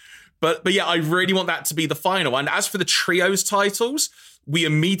 But yeah, I really want that to be the final. And as for the trios titles, we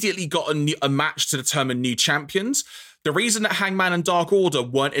immediately got a match to determine new champions. The reason that Hangman and Dark Order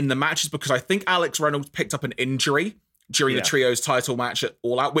weren't in the match is because I think Alex Reynolds picked up an injury during the trios title match at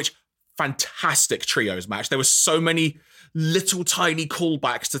All Out, which fantastic trios match. There were so many little tiny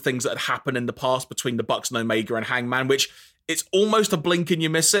callbacks to things that had happened in the past between the Bucks and Omega and Hangman, which it's almost a blink and you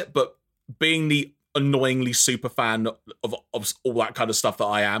miss it, but being the annoyingly super fan of all that kind of stuff that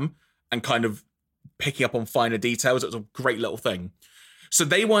I am and kind of picking up on finer details, it was a great little thing. So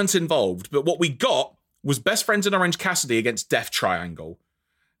they weren't involved, but what we got was Best Friends in Orange Cassidy against Death Triangle.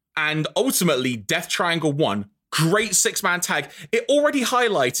 And ultimately, Death Triangle won. Great six-man tag. It already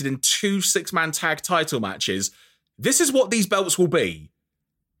highlighted in 2 six-man tag title matches. This is what these belts will be.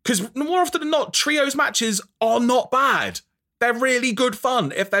 Because more often than not, trios matches are not bad. They're really good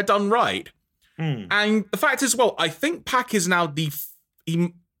fun if they're done right. And the fact is, well, I think Pac is now he's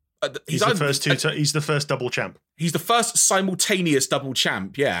the first double champ. He's the first simultaneous double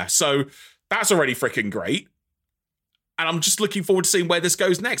champ, yeah. So that's already freaking great. And I'm just looking forward to seeing where this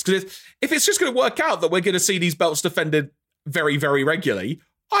goes next. Because if it's just going to work out that we're going to see these belts defended very, very regularly,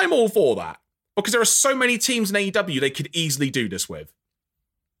 I'm all for that. Because there are so many teams in AEW they could easily do this with.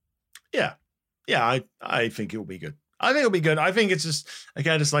 Yeah, I think it'll be good. I think it's just,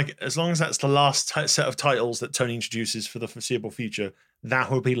 again, it's like, as long as that's the last set of titles that Tony introduces for the foreseeable future,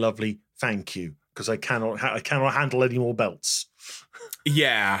 that would be lovely. Thank you. Because I cannot handle any more belts.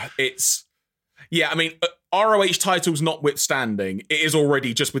 I mean, ROH titles notwithstanding, it is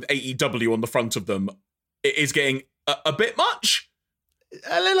already just with AEW on the front of them. It is getting a bit much.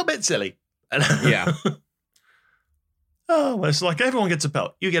 A little bit silly. Yeah. Oh, well, it's like everyone gets a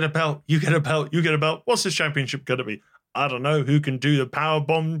belt. You get a belt. You get a belt. You get a belt. What's this championship going to be? I don't know. Who can do the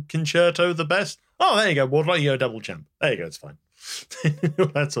powerbomb concerto the best? Oh, there you go. Well, like you're a double champ. There you go. It's fine.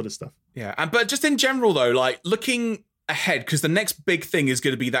 That sort of stuff. Yeah. But just in general, though, like looking ahead, because the next big thing is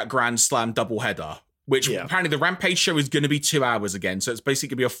going to be that Grand Slam doubleheader, which apparently the Rampage show is going to be 2 hours again. So it's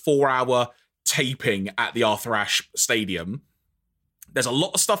basically going to be a 4-hour taping at the Arthur Ashe Stadium. There's a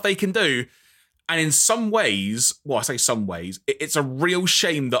lot of stuff they can do. And in some ways, well, I say some ways, it's a real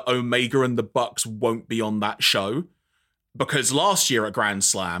shame that Omega and the Bucks won't be on that show. Because last year at Grand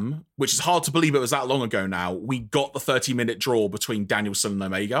Slam, which is hard to believe it was that long ago now, we got the 30-minute draw between Danielson and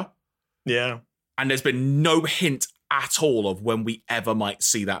Omega. Yeah. And there's been no hint at all of when we ever might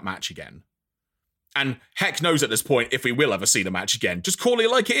see that match again. And heck knows at this point if we will ever see the match again. Just call it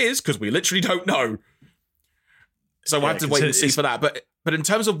like it is, because we literally don't know. So we'll have to wait and see for that. But in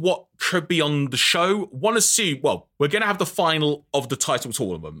terms of what could be on the show, one assume, well, we're going to have the final of the title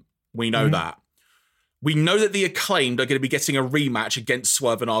tournament. We know that. We know that the Acclaimed are going to be getting a rematch against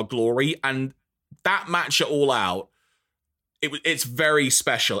Swerve and Our Glory, and that match at All Out, it's very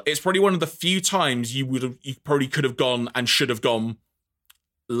special. It's probably one of the few times you probably could have gone and should have gone,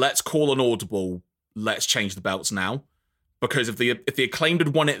 let's call an audible, let's change the belts now. Because if the Acclaimed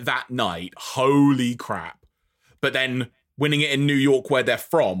had won it that night, holy crap. But then winning it in New York where they're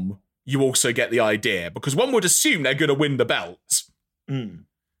from, you also get the idea. Because one would assume they're going to win the belts. And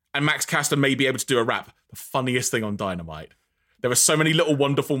Max Caster may be able to do a rap. The funniest thing on Dynamite. There were so many little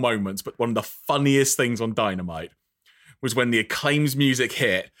wonderful moments, but one of the funniest things on Dynamite was when the Acclaim's music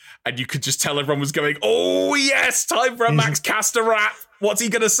hit and you could just tell everyone was going, oh yes, time for a Max Caster rap. What's he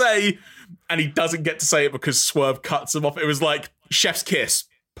going to say? And he doesn't get to say it because Swerve cuts him off. It was like chef's kiss.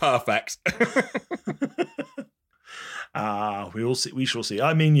 Perfect. We will see. We shall see.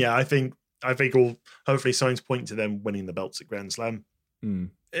 I mean, yeah, I think all hopefully signs point to them winning the belts at Grand Slam. It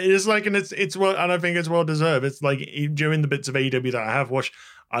is like, and it's well, and I think it's well deserved. It's like during the bits of AEW that I have watched,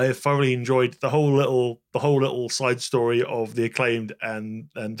 I have thoroughly enjoyed the whole little side story of the Acclaimed and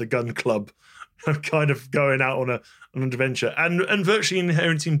the Gun Club, kind of going out on an adventure and virtually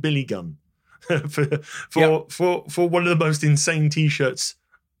inheriting Billy Gunn for one of the most insane T-shirits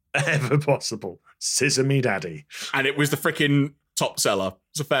ever possible. Scissor Me Daddy, and it was the freaking top seller.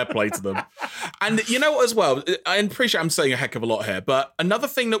 It's a fair play to them. And you know what, as well, I appreciate I'm saying a heck of a lot here, but another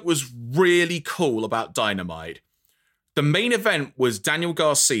thing that was really cool about Dynamite, the main event was Daniel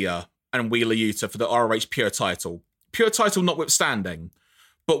Garcia and Wheeler Yuta for the ROH Pure title. Pure title notwithstanding.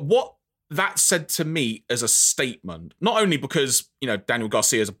 But what that said to me as a statement, not only because, Daniel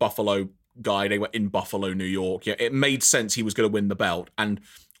Garcia is a Buffalo guy, they were in Buffalo, New York, it made sense he was going to win the belt. And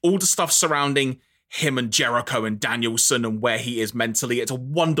all the stuff surrounding him and Jericho and Danielson and where he is mentally. It's a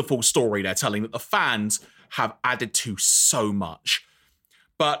wonderful story they're telling that the fans have added to so much.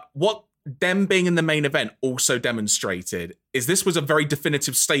 But what them being in the main event also demonstrated is this was a very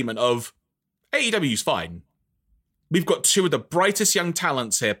definitive statement of AEW's fine. We've got two of the brightest young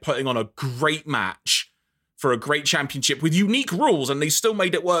talents here putting on a great match for a great championship with unique rules, and they still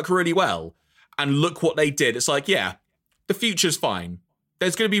made it work really well. And look what they did. It's like, yeah, the future's fine.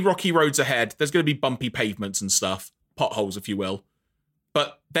 There's going to be rocky roads ahead. There's going to be bumpy pavements and stuff. Potholes, if you will.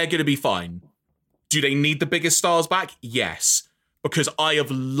 But they're going to be fine. Do they need the biggest stars back? Yes. Because I have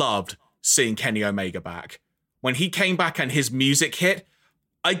loved seeing Kenny Omega back. When he came back and his music hit,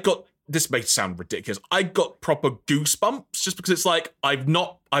 this may sound ridiculous, I got proper goosebumps just because it's like, I've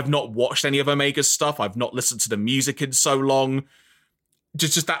not watched any of Omega's stuff. I've not listened to the music in so long.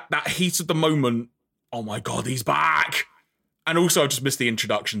 Just that heat of the moment. Oh my God, he's back. And also, I just missed the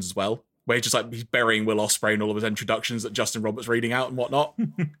introductions as well, where he's burying Will Ospreay and all of his introductions that Justin Roberts reading out and whatnot.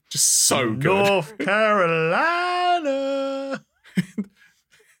 Just so good. North Carolina.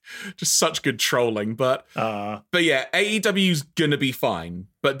 Just such good trolling. But yeah, AEW's gonna be fine.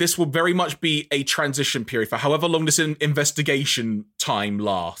 But this will very much be a transition period for however long this investigation time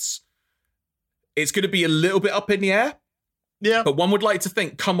lasts. It's gonna be a little bit up in the air. Yeah. But one would like to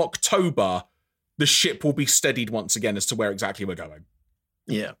think come October, the ship will be steadied once again as to where exactly we're going.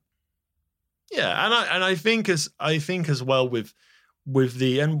 Yeah. Yeah, and I think as well with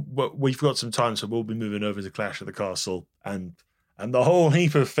we've got some time, so we'll be moving over to Clash of the Castle and the whole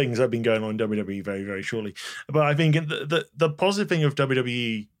heap of things that have been going on in WWE very, very shortly. But I think the positive thing of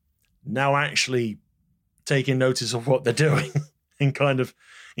WWE now actually taking notice of what they're doing and kind of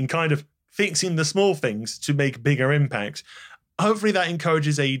fixing the small things to make bigger impacts. Hopefully that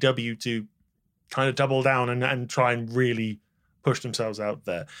encourages AEW to kind of double down and try and really push themselves out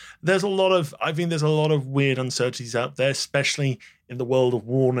there. There's a lot of weird uncertainties out there, especially in the world of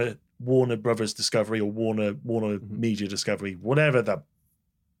Warner Brothers Discovery or Warner Media Discovery, whatever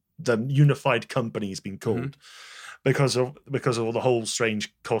the unified company has been called, because of all the whole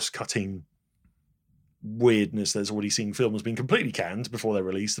strange cost cutting weirdness that's already seen. Film has been completely canned before they're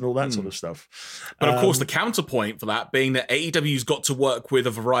released and all that sort of stuff. But of course, the counterpoint for that being that AEW's got to work with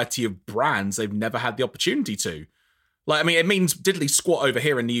a variety of brands they've never had the opportunity to. Like, I mean, it means diddly squat over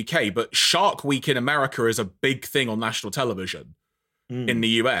here in the UK, but Shark Week in America is a big thing on national television in the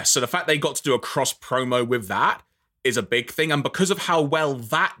US. So the fact they got to do a cross promo with that is a big thing. And because of how well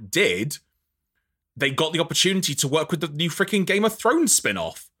that did, they got the opportunity to work with the new freaking Game of Thrones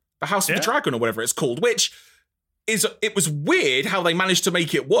spin-off, the House of the Dragon or whatever it's called, which it was weird how they managed to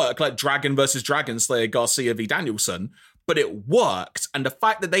make it work, like Dragon versus Dragon Slayer Garcia v. Danielson, but it worked. And the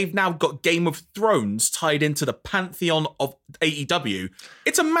fact that they've now got Game of Thrones tied into the pantheon of AEW,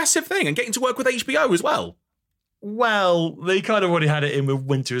 it's a massive thing, and getting to work with HBO as well. Well, they kind of already had it in with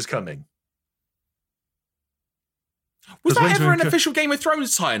Winter is Coming. Was that ever an official Game of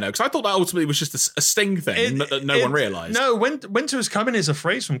Thrones tie-in, though? Because I thought that ultimately was just a Sting thing that no one realised. No, Winter is Coming is a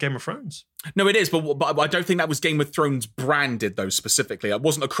phrase from Game of Thrones. No, it is, but I don't think that was Game of Thrones branded, though, specifically. It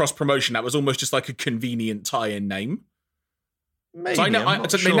wasn't a cross-promotion. That was almost just like a convenient tie-in name. Maybe, so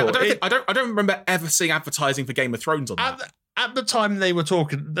I don't remember ever seeing advertising for Game of Thrones on that. At the time they were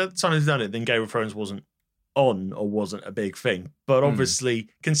talking, the time they've done it, then Game of Thrones wasn't on or wasn't a big thing. But obviously,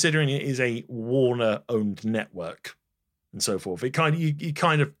 considering it is a Warner-owned network and so forth, it kind of you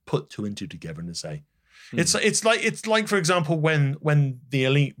kind of put two and two together and say it's like for example when the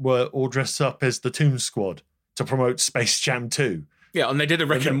Elite were all dressed up as the Toon Squad to promote Space Jam 2. Yeah, and they did a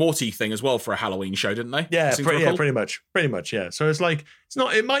Rick and Morty thing as well for a Halloween show, didn't they? Yeah, pretty much. Yeah. So it's like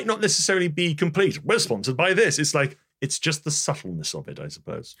it might not necessarily be complete. We're sponsored by this. It's like it's just the subtleness of it, I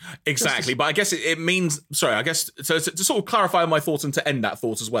suppose. Exactly, but I guess it means. Sorry, I guess so. To sort of clarify my thoughts and to end that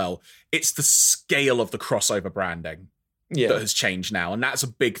thought as well, it's the scale of the crossover branding. that has changed now, and that's a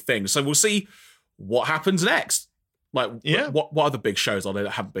big thing. So we'll see what happens next. Like, what other big shows are there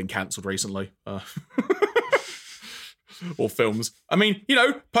that haven't been cancelled recently? Or films. I mean,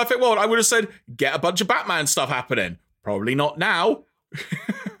 perfect world. I would have said, get a bunch of Batman stuff happening. Probably not now.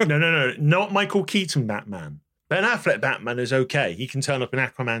 No. Not Michael Keaton Batman. Ben Affleck Batman is okay. He can turn up in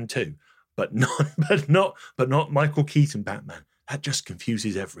Aquaman too. But not Michael Keaton Batman. That just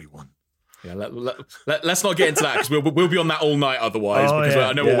confuses everyone. Yeah, let's not get into that, because we'll be on that all night otherwise, because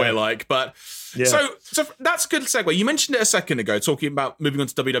I know what we're like. But so that's a good segue. You mentioned it a second ago, talking about moving on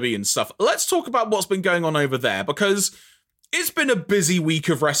to WWE and stuff. Let's talk about what's been going on over there, because it's been a busy week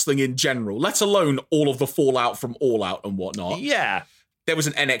of wrestling in general, let alone all of the fallout from All Out and whatnot. Yeah. There was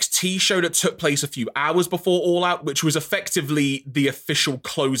an NXT show that took place a few hours before All Out, which was effectively the official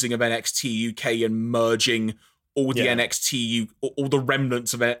closing of NXT UK and merging all the all the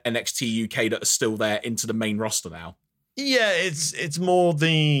remnants of NXT UK that are still there into the main roster now. Yeah, it's more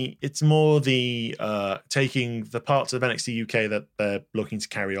the taking the parts of NXT UK that they're looking to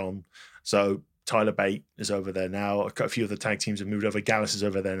carry on. So Tyler Bate is over there now. A few of the tag teams have moved over. Gallus is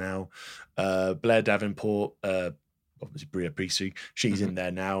over there now. Blair Davenport, obviously Bria Priestley, she's in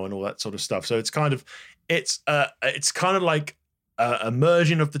there now, and all that sort of stuff. So it's kind of like a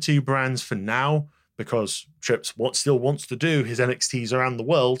merging of the two brands for now, because Trips still wants to do his NXTs around the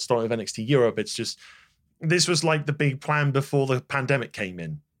world, starting with NXT Europe. It's just, this was like the big plan before the pandemic came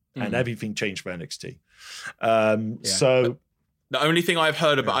in, and everything changed for NXT. So the only thing I've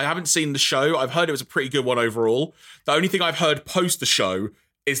heard about, I haven't seen the show. I've heard it was a pretty good one overall. The only thing I've heard post the show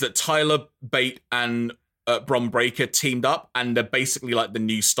is that Tyler Bate and Bron Breakker teamed up, and they're basically like the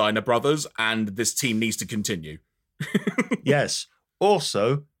new Steiner brothers, and this team needs to continue. Yes.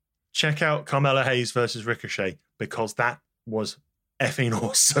 Also, check out Carmella Hayes versus Ricochet, because that was effing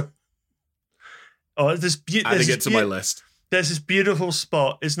awesome. Adding it to my list. There's this beautiful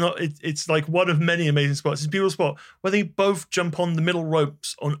spot. It's like one of many amazing spots. It's a beautiful spot where they both jump on the middle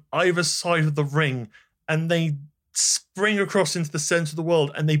ropes on either side of the ring, and they spring across into the center of the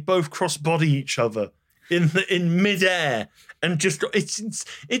world, and they both cross body each other in midair, and just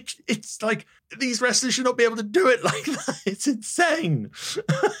it's like, these wrestlers should not be able to do it like that. It's insane.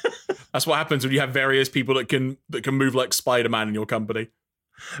 That's what happens when you have various people that can move like Spider-Man in your company.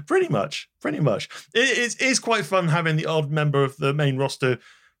 Pretty much. It is quite fun having the odd member of the main roster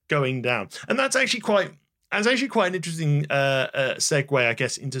going down, and that's actually quite an interesting segue, I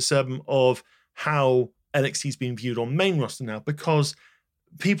guess, into some of how NXT's being viewed on main roster now, because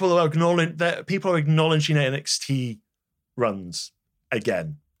people are acknowledging NXT runs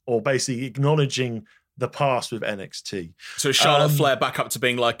again, or basically acknowledging the past with NXT. So Charlotte Flair back up to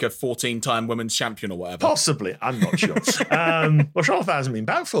being like a 14-time women's champion or whatever. Possibly, I'm not sure. Well, Charlotte Flair hasn't been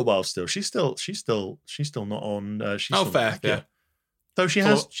back for a while. Still, she's still not on. She's still fair, back, yeah. Though she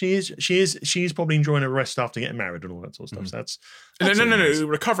is probably enjoying a rest after getting married and all that sort of stuff. So that's no.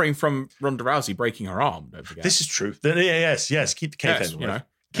 Recovering from Ronda Rousey breaking her arm. Don't forget. This is true. Yes. Keep the kayfabe alive.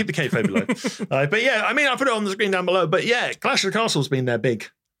 Keep the kayfabe alive. But yeah, I mean, I'll put it on the screen down below. But yeah, Clash of the Castle's been their big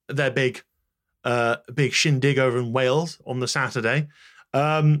shindig over in Wales on the Saturday.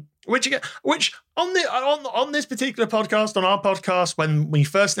 Which on this particular podcast, on our podcast, when we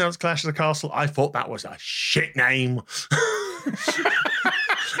first announced Clash of the Castle, I thought that was a shit name.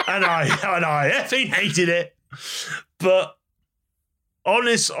 and I effing hated it. But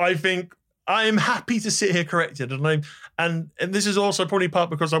honest, I think I am happy to sit here corrected, and this is also probably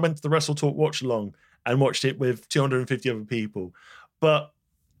part because I went to the Wrestle Talk watch along and watched it with 250 other people. But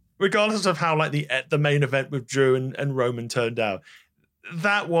regardless of how like the main event with Drew and Roman turned out,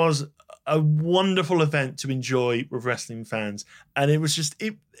 that was a wonderful event to enjoy with wrestling fans, and it was just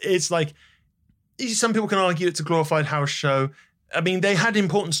it's like, some people can argue it's a glorified house show. I mean, they had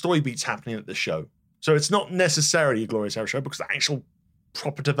important story beats happening at the show, so it's not necessarily a glorious house show because the actual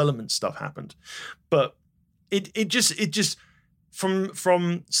proper development stuff happened. But it just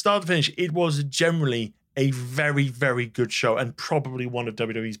from start to finish, it was generally a very, very good show, and probably one of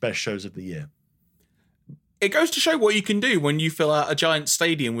WWE's best shows of the year. It goes to show what you can do when you fill out a giant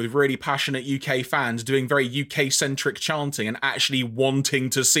stadium with really passionate UK fans doing very UK-centric chanting and actually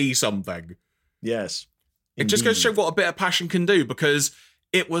wanting to see something. Yes. It just goes to show what a bit of passion can do, because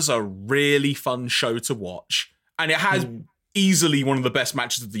it was a really fun show to watch. And it has easily one of the best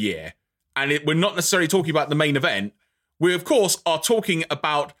matches of the year. And we're not necessarily talking about the main event. We, of course, are talking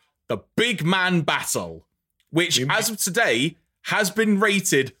about the big man battle, which, as of today, has been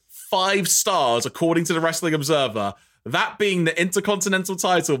rated 5 stars according to the Wrestling Observer. That being the Intercontinental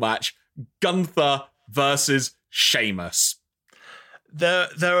title match, Gunther versus Sheamus. There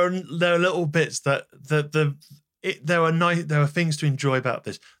are little bits that there are things to enjoy about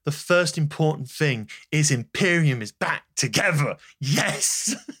this. The first important thing is Imperium is back together.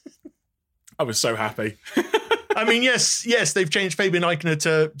 Yes. I was so happy. I mean, yes, they've changed Fabian Eichner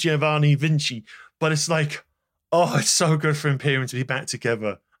to Giovanni Vinci, but it's like, oh, it's so good for Imperium to be back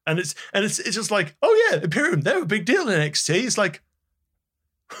together. And it's just like, oh yeah, Imperium, they're a big deal in NXT. It's like,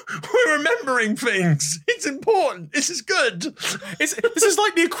 we're remembering things. It's important. This is good. This is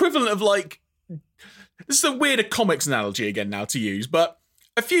like the equivalent of like, this is a weirder comics analogy again now to use, but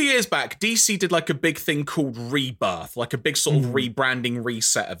a few years back, DC did like a big thing called Rebirth, like a big sort of rebranding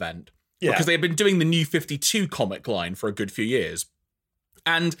reset event. Yeah. Because they had been doing the New 52 comic line for a good few years.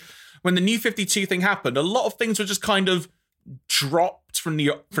 And when the New 52 thing happened, a lot of things were just kind of dropped from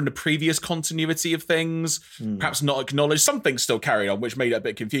the previous continuity of things, perhaps not acknowledged. Some things still carried on, which made it a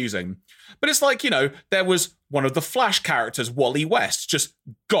bit confusing. But it's like, there was one of the Flash characters, Wally West, just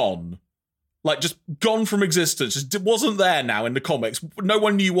gone. Like, just gone from existence. Just wasn't there now in the comics. No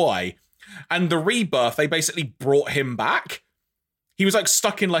one knew why. And the Rebirth, they basically brought him back. He was like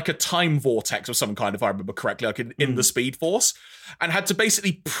stuck in like a time vortex of some kind, if I remember correctly, like in the Speed Force, and had to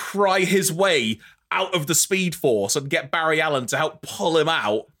basically pry his way out of the Speed Force and get Barry Allen to help pull him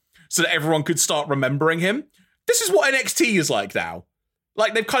out so that everyone could start remembering him. This is what NXT is like now.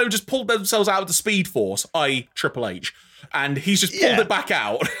 Like, they've kind of just pulled themselves out of the Speed Force, i.e. Triple H, and he's just pulled it back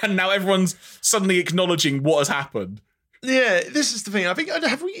out, and now everyone's suddenly acknowledging what has happened. Yeah, this is the thing. I think,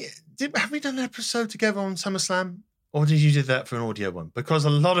 have we done an episode together on SummerSlam? Or did you do that for an audio one? Because a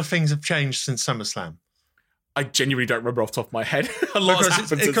lot of things have changed since SummerSlam. I genuinely don't remember off the top of my head. A lot has happened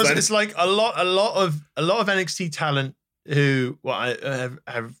since then. Because it's like a lot of NXT talent who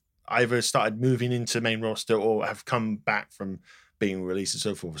have either started moving into the main roster or have come back from being released and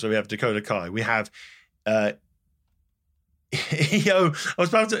so forth. So we have Dakota Kai. We have Io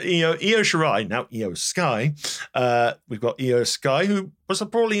Shirai, now Io Sky. We've got Io Sky, who was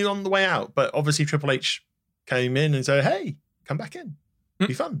probably on the way out, but obviously Triple H came in and said, hey, come back in.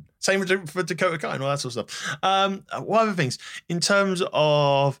 Be fun. Same for Dakota Kai and all that sort of stuff. What other things? In terms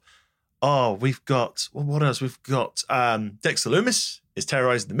of, we've got, what else? We've got Dexter Lumis is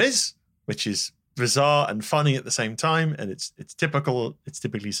terrorizing The Miz, which is bizarre and funny at the same time, and it's typical. It's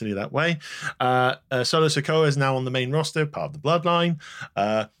typically silly that way. Solo Sikoa is now on the main roster, part of the Bloodline.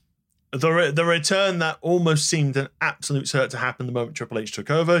 The return that almost seemed an absolute cert to happen the moment Triple H took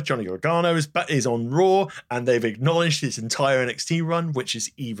over. Johnny Gargano is on Raw, and they've acknowledged his entire NXT run, which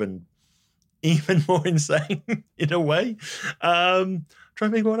is even more insane in a way. Trying to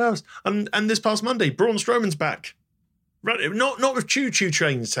think what else. And this past Monday, Braun Strowman's back. Not with choo-choo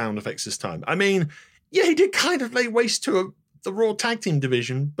train sound effects this time. I mean, yeah, he did kind of lay waste to the Raw Tag Team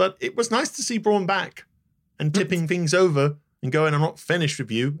division, but it was nice to see Braun back and tipping things over and going, I'm not finished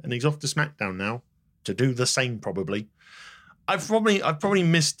with you, and he's off to SmackDown now to do the same. Probably, I've probably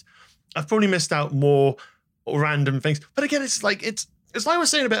missed out more random things. But again, it's like I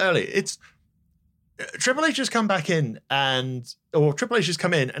was saying a bit earlier. It's Triple H has come back in or Triple H has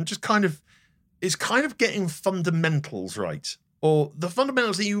come in and just is getting fundamentals right, or the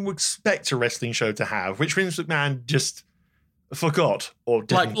fundamentals that you would expect a wrestling show to have, which Vince McMahon just forgot or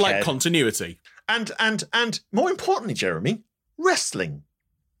didn't care. Like continuity. And more importantly, Jeremy, wrestling.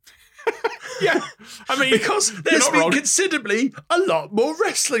 Yeah, I mean, because there's been considerably a lot more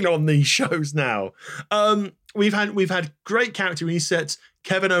wrestling on these shows now. We've had great character resets.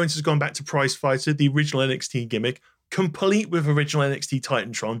 Kevin Owens has gone back to Prize Fighter, the original NXT gimmick, complete with original NXT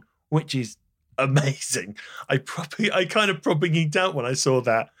Titantron, which is amazing. I kind of geeked out when I saw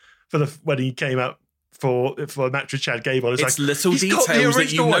that when he came out for a match with Chad Gable. It's like, little details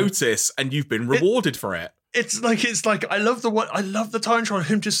that you notice, and you've been rewarded for it. It's like I love the Titantron,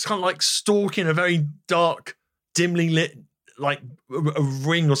 him just kind of like stalking a very dark, dimly lit like a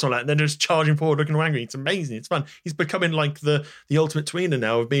ring or something like that, and then just charging forward looking angry. It's amazing. It's fun. He's becoming like the ultimate tweener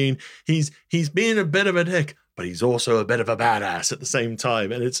now of being he's being a bit of a dick, but he's also a bit of a badass at the same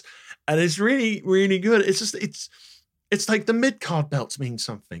time. And it's really, really good. It's just it's like the mid-card belts mean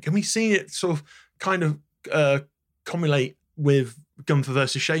something. And we see it sort of kind of cumulate with Gunther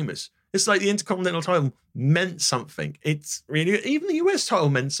versus Sheamus. It's like the Intercontinental title meant something. It's really, even the US title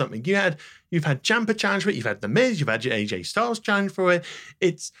meant something. You've had Ciampa challenge for it. You've had The Miz. You've had AJ Styles challenge for it.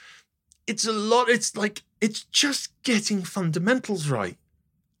 It's a lot. It's like, it's just getting fundamentals right.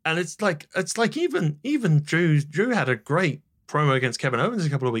 And it's like even Drew had a great promo against Kevin Owens a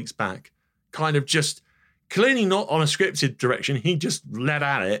couple of weeks back. Kind of just clearly not on a scripted direction. He just let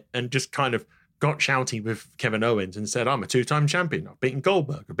at it and just kind of got shouty with Kevin Owens and said, I'm a 2-time champion. I've beaten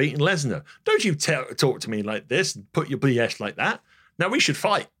Goldberg. I've beaten Lesnar. Don't you talk to me like this and put your BS like that. Now we should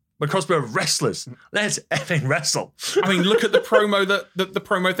fight. because we're wrestlers. Let's effing wrestle. I mean, look at the promo the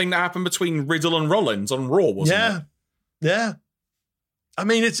promo thing that happened between Riddle and Rollins on Raw, wasn't it? Yeah. I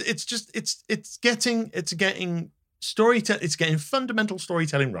mean, it's getting storytelling. It's getting fundamental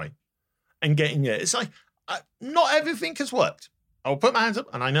storytelling right, and getting it. It's like not everything has worked. I'll put my hands up,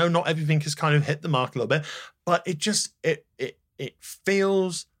 and I know not everything has kind of hit the mark a little bit, but it just it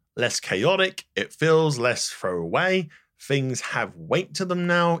feels less chaotic. It feels less throwaway. Things have weight to them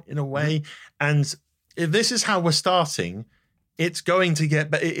now in a way, and if this is how we're starting, it's going to get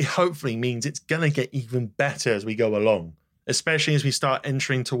better. It hopefully means it's going to get even better as we go along, especially as we start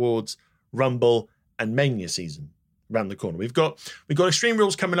entering towards Rumble and Mania season around the corner. We've got Extreme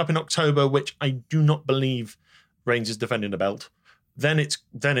Rules coming up in October, which I do not believe Reigns is defending the belt. Then it's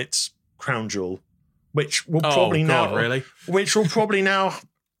Crown Jewel, which will probably which will probably now.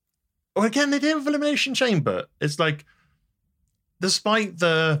 Well, again, they did have Elimination Chamber. It's like, despite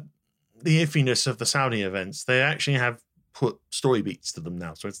the iffiness of the Saudi events, they actually have put story beats to them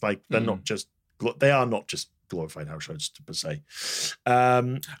now. So it's like they are not just glorified house shows per se.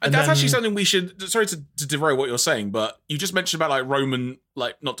 And that's actually something we should. Sorry to derail what you're saying, but you just mentioned about like Roman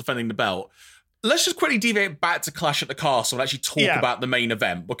not defending the belt. Let's just quickly deviate back to Clash at the Castle and actually talk about the main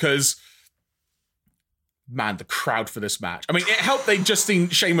event, because, man, the crowd for this match. I mean, it helped they just seen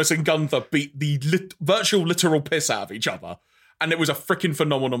Sheamus and Gunther beat the virtual literal piss out of each other. And it was a freaking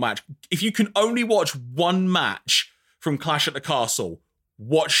phenomenal match. If you can only watch one match from Clash at the Castle,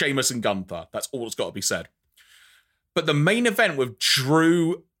 watch Sheamus and Gunther. That's all that's got to be said. But the main event with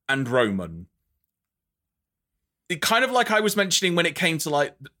Drew and Roman, it kind of like I was mentioning when it came to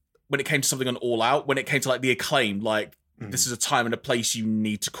something on All Out, when it came to like the Acclaim, this is a time and a place you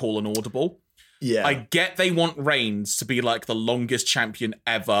need to call an audible. Yeah. I get they want Reigns to be like the longest champion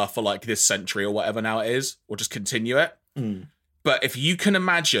ever for like this century or whatever now it is, or just continue it. But if you can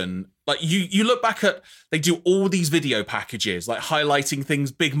imagine, like you look back at, they do all these video packages, like highlighting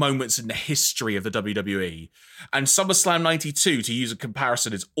things, big moments in the history of the WWE. And SummerSlam 92, to use a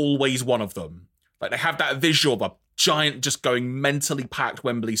comparison, is always one of them. Like they have that visual of a giant, just going mentally packed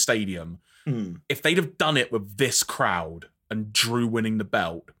Wembley Stadium. If they'd have done it with this crowd and Drew winning the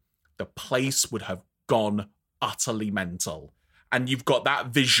belt, the place would have gone utterly mental. And you've got that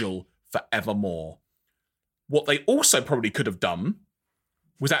visual forevermore. What they also probably could have done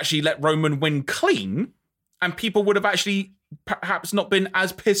was actually let Roman win clean, and people would have actually perhaps not been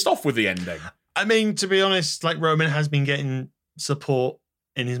as pissed off with the ending. I mean, to be honest, like Roman has been getting support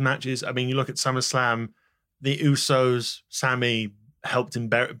in his matches. I mean, you look at SummerSlam, the Usos, Sammy helped him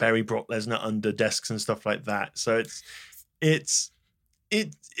bury Brock Lesnar under desks and stuff like that. So it's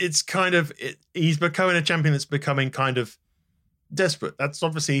kind of, he's becoming a champion that's becoming kind of desperate. That's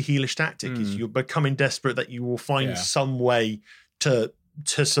obviously a heelish tactic. Is you're becoming desperate that you will find some way to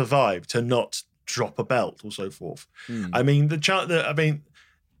survive, to not drop a belt or so forth. I mean,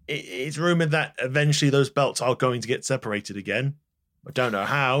 it's rumored that eventually those belts are going to get separated again. I don't know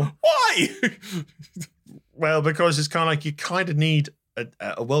how. Why? Well, because it's kind of like you kind of need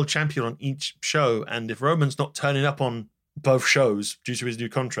a world champion on each show, and if Roman's not turning up on both shows due to his new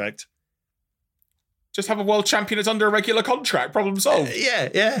contract, just have a world champion that's under a regular contract. Problem solved.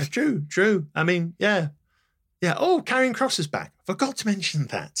 Yeah, true. I mean, yeah. Oh, Karrion Kross is back. Forgot to mention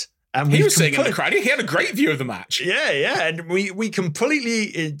that. And he was sitting in the crowd. He had a great view of the match. Yeah, and we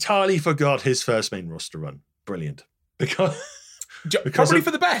completely, entirely forgot his first main roster run. Brilliant. Because probably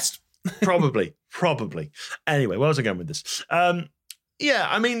for the best. Probably. Anyway, where was I going with this? I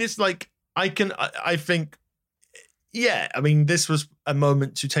mean, it's like, I think, I mean, this was a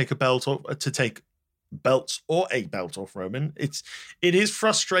moment to take a belt or to take belts or a belt off Roman. It is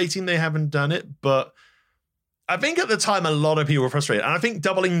frustrating they haven't done it, but I think at the time a lot of people were frustrated. And I think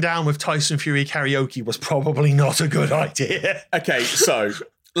doubling down with Tyson Fury karaoke was probably not a good idea. Okay, so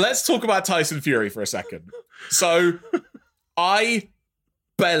let's talk about Tyson Fury for a second. So I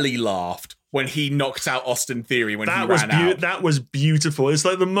barely laughed when he knocked out Austin Theory when he ran out. That was beautiful. It's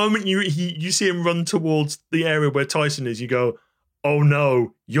like the moment you see him run towards the area where Tyson is, you go, oh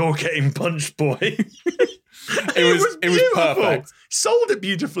no, you're getting punched, boy. It was perfect. Sold it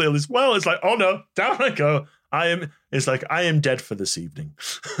beautifully as well. It's like, oh no, down I go. I am dead for this evening.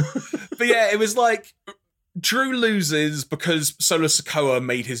 But yeah, it was like Drew loses because Solo Sikoa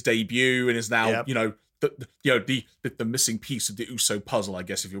made his debut and is now, the missing piece of the Uso puzzle, I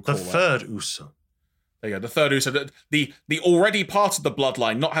guess, if you'll call it. The third Uso. There you go, the third Uso. The already part of the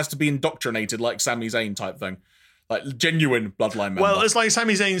bloodline, not has to be indoctrinated like Sami Zayn type thing. Like genuine bloodline member. Well, it's like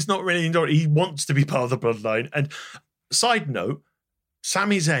Sami Zayn's not really indoctrinated. He wants to be part of the bloodline. And side note,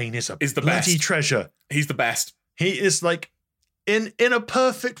 Sami Zayn is the bloody best treasure. He's the best. He is like, in a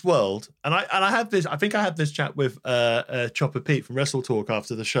perfect world, and I had this. I think I had this chat with Chopper Pete from Wrestle Talk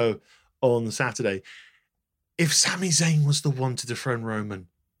after the show on Saturday. If Sami Zayn was the one to dethrone Roman,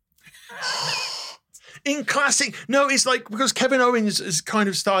 in classic, no, it's like because Kevin Owens has kind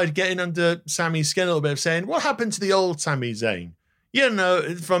of started getting under Sami's skin a little bit of saying, "What happened to the old Sami Zayn?" You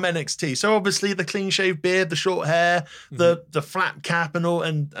know, from NXT. So obviously the clean shaved beard, the short hair, the flap cap and all,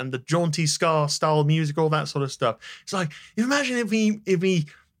 and the jaunty scar style music, all that sort of stuff. It's like, imagine if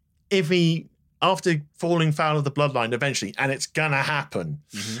he after falling foul of the bloodline eventually, and it's gonna happen,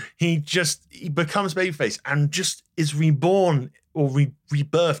 he becomes babyface and just is reborn or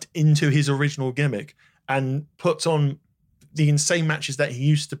rebirthed into his original gimmick and puts on the insane matches that he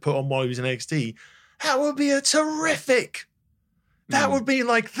used to put on while he was in NXT. That would be a terrific. That would be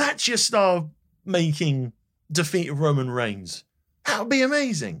like, that's your star making defeat of Roman Reigns. That would be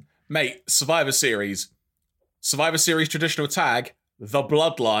amazing. Mate, Survivor Series traditional tag, The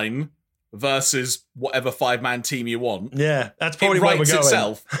Bloodline versus whatever 5-man team you want. Yeah, that's probably it where we're writes going.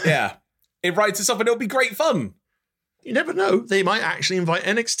 Itself. Yeah. It writes itself and it'll be great fun. You never know. They might actually invite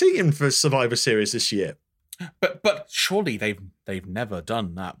NXT in for Survivor Series this year. But surely they've never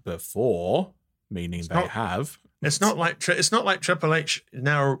done that before, meaning they have. It's not like Triple H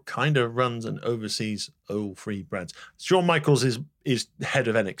now kind of runs and oversees all 3 brands. Shawn Michaels is head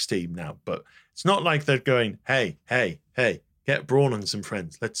of NXT now, but it's not like they're going, hey, get Braun and some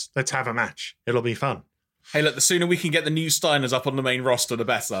friends. Let's have a match. It'll be fun. Hey, look, the sooner we can get the new Steiners up on the main roster, the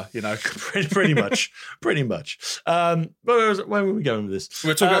better, you know. pretty much. Where were we going with this?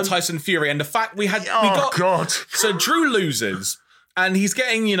 We're talking about Tyson Fury and the fact we got. God. So Drew loses, and he's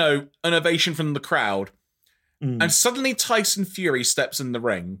getting, you know, an ovation from the crowd. And suddenly Tyson Fury steps in the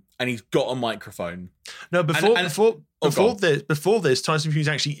ring and he's got a microphone. No, before this, Tyson Fury's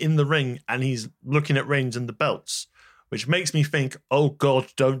actually in the ring and he's looking at Reigns and the belts, which makes me think, oh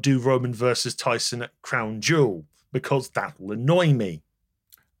God, don't do Roman versus Tyson at Crown Jewel because that will annoy me.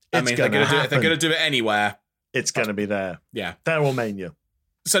 They're going to do it anywhere. It's going to be there. Yeah. There or Mania.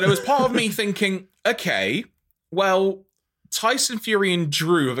 So there was part of me thinking, okay, well, Tyson Fury and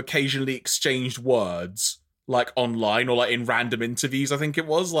Drew have occasionally exchanged words. Like online or like in random interviews, I think it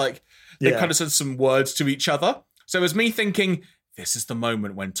was. Like they kind of said some words to each other. So it was me thinking, this is the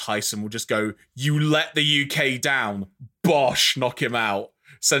moment when Tyson will just go, "You let the UK down, bosh, knock him out,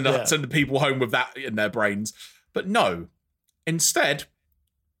 send the people home with that in their brains." But no, instead,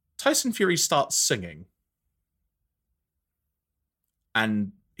 Tyson Fury starts singing,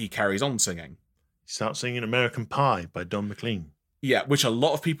 and he carries on singing. He starts singing "American Pie" by Don McLean. Yeah, which a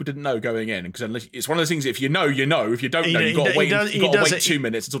lot of people didn't know going in, because it's one of those things. If you know, you know. If you don't know, you've got to wait 2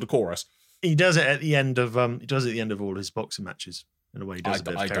 minutes until the chorus. He does it at the end of all his boxing matches. In a way, he does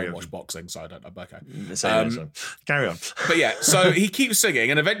I don't watch boxing, so I don't know. Okay, carry on. But yeah, so he keeps singing,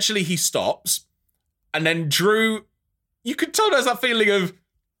 and eventually he stops, and then Drew, you could tell there's that feeling of,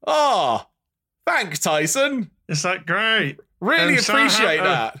 thanks, Tyson. It's like great, really appreciate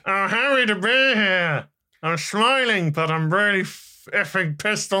that. I'm happy to be here. I'm smiling, but I'm really effing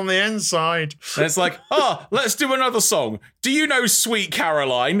pissed on the inside. And it's like, let's do another song. Do you know Sweet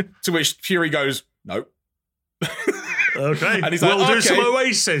Caroline? To which Fury goes, no. Okay, and he's like, we'll do some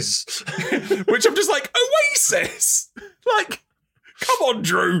Oasis. Which I'm just like, Oasis? Like, come on,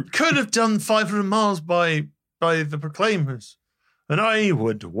 Drew. Could have done 500 miles by the Proclaimers. And I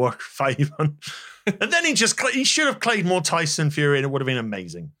would work 500. And then he should have played more Tyson Fury and it would have been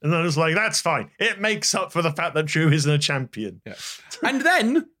amazing. And I was like, that's fine. It makes up for the fact that Drew isn't a champion. Yeah. And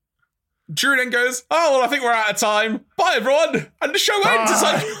then Drew then goes, I think we're out of time. Bye, everyone. And the show ends. It's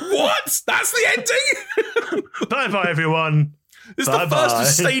like, what? That's the ending? Bye, everyone. This is the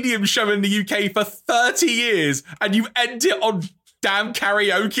first stadium show in the UK for 30 years and you end it on damn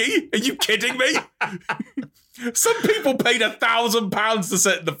karaoke? Are you kidding me? Some people paid £1,000 to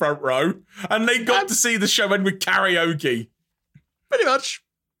sit in the front row, and they got to see the show end with karaoke. Pretty much.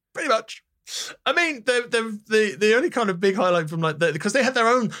 I mean, the only kind of big highlight from because they had their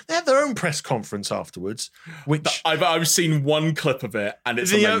own press conference afterwards, which I've seen one clip of it, and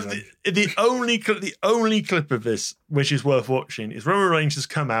it's amazing. The only clip of this which is worth watching is Roman Reigns has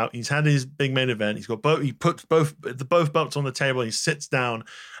come out. He's had his big main event. He puts both belts on the table. He sits down.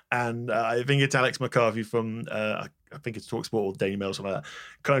 And I think it's Alex McCarthy from, I think it's TalkSport or Daily Mail or something like that,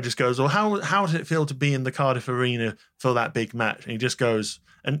 kind of just goes, well, how did it feel to be in the Cardiff Arena for that big match? And he just goes,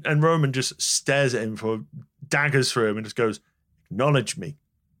 and Roman just stares at him for daggers through him and just goes, acknowledge me.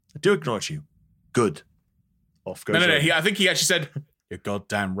 I do acknowledge you. Good. Off goes No. I think he actually said, you're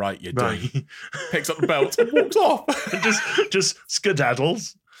goddamn right you do. Right. Picks up the belt and walks off. just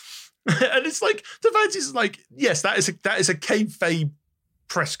skedaddles. And it's like, the fact is like, yes, that is a kayfabe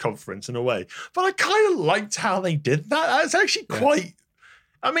press conference in a way, but I kind of liked how they did that. That's actually quite.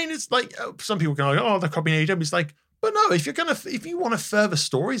 I mean, it's like some people go, "Oh, they're copying AEW." It's like, but no, if you want to further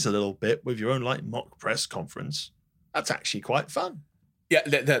stories a little bit with your own like mock press conference, that's actually quite fun. Yeah,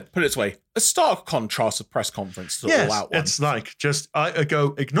 put it this way: a stark contrast of press conference to the all-out one. It's like just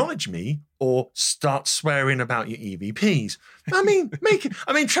go acknowledge me or start swearing about your EVPs. I mean,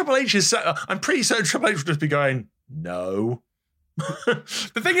 Triple H is. I'm pretty certain Triple H would just be going, no.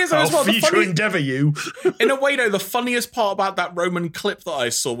 The thing is, I'll endeavour you. In a way, though, the funniest part about that Roman clip that I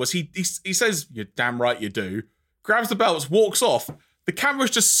saw was he says, "You're damn right you do." Grabs the belts, walks off. The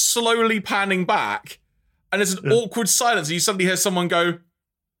camera's just slowly panning back, and there's an awkward silence. And you suddenly hear someone go,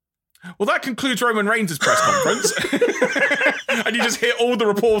 "Well, that concludes Roman Reigns' press conference." And you just hear all the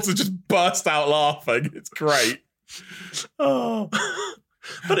reporters just burst out laughing. It's great. Oh.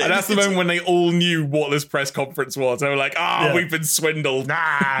 And that's the moment when they all knew what this press conference was. They were like, we've been swindled.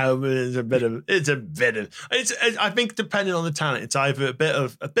 Nah, it's a bit of. I think depending on the talent, it's either a bit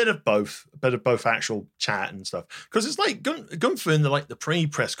of both actual chat and stuff. Because it's like Gunther in the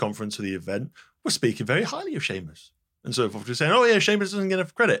pre-press conference of the event was speaking very highly of Sheamus. And so forth, just saying, "Oh yeah, Sheamus doesn't get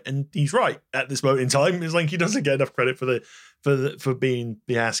enough credit," and he's right at this moment in time. It's like he doesn't get enough credit for being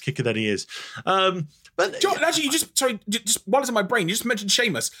the ass kicker that he is. But John, actually, just while it's in my brain, you just mentioned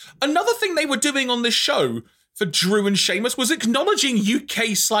Sheamus. Another thing they were doing on this show for Drew and Sheamus was acknowledging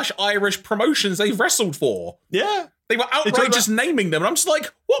UK/Irish promotions they've wrestled for. Yeah, they were outright just naming them, and I'm just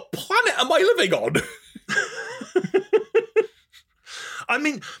like, what planet am I living on? I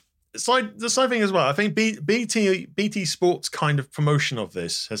mean. The side thing as well, I think BT Sports kind of promotion of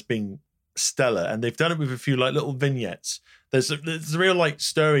this has been stellar, and they've done it with a few like little vignettes. There's real like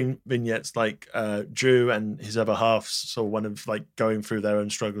stirring vignettes, like Drew and his other half, so one of like going through their own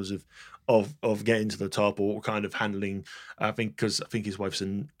struggles of getting to the top or kind of handling. I think his wife's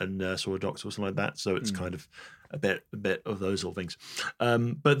a nurse or a doctor or something like that, so it's kind of a bit of those little things.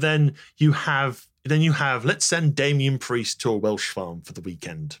 But then you have let's send Damian Priest to a Welsh farm for the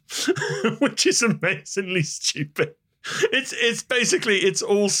weekend, which is amazingly stupid. It's basically it's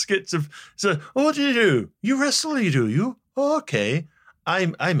all skits of so. Oh, what do you do? You wrestle? You do you? Oh, okay.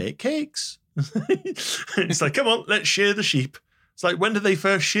 I make cakes. It's like, come on, let's shear the sheep. It's like, when did they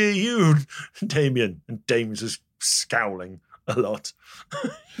first shear you, Damien? And Dame's just scowling a lot.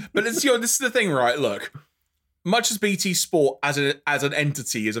 But this is the thing, right? Look, much as BT Sport as an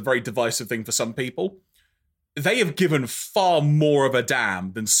entity is a very divisive thing for some people, they have given far more of a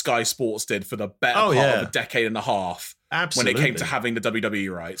damn than Sky Sports did for the better part of a decade and a half. Absolutely. When it came to having the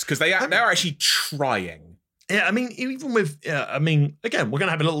WWE rights, because they're actually trying. Yeah, I mean, even with, again, we're going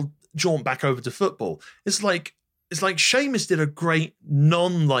to have a little jaunt back over to football. It's like Sheamus did a great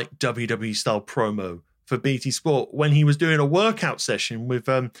non-like WWE style promo for BT Sport when he was doing a workout session with,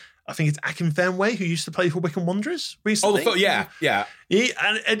 I think it's Akin Fenway, who used to play for Wycombe Wanderers recently. Oh, yeah.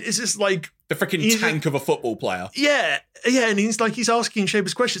 And it's just like... The freaking tank of a football player. Yeah, and he's asking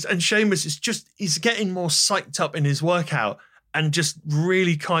Sheamus questions, and Sheamus he's getting more psyched up in his workout and just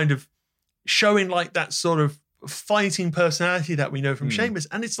really kind of showing like that sort of fighting personality that we know from Sheamus.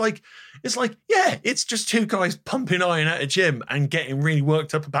 And it's like, yeah, it's just two guys pumping iron at a gym and getting really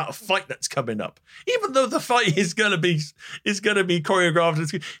worked up about a fight that's coming up. Even though the fight is gonna be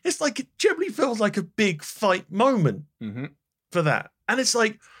choreographed, it's like it generally feels like a big fight moment for that. And it's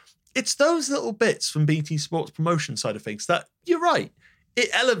like, it's those little bits from BT Sports promotion side of things that you're right. It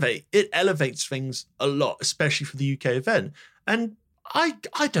elevates things a lot, especially for the UK event. And I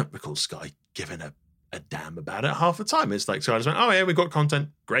don't recall Sky giving a damn about it half the time. It's like, so I just went, oh yeah, we've got content.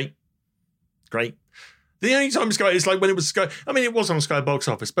 Great. The only time Sky is like when it was Sky, I mean, it was on Sky Box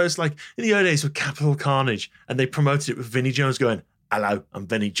Office, but it's like in the early days with Capital Carnage, and they promoted it with Vinnie Jones going, hello, I'm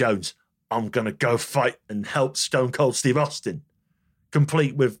Vinnie Jones. I'm going to go fight and help Stone Cold Steve Austin.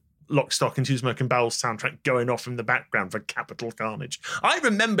 Complete with Lock, Stock and Two Smoking Barrels soundtrack going off in the background for Capital Carnage. I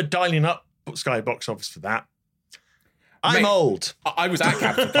remember dialing up Sky Box Office for that. I'm old. I was at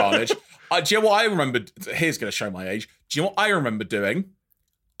Capital Carnage. Do you know what I remembered? Here's going to show my age. Do you know what I remember doing?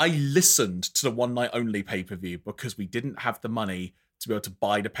 I listened to the one night only pay-per-view because we didn't have the money to be able to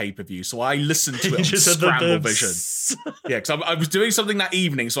buy the pay-per-view. So I listened to it on Scramble Vision. Yeah, because I was doing something that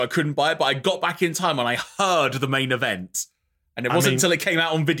evening, so I couldn't buy it, but I got back in time and I heard the main event. And it wasn't until it came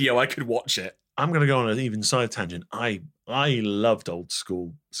out on video I could watch it. I'm going to go on an even side tangent. I loved old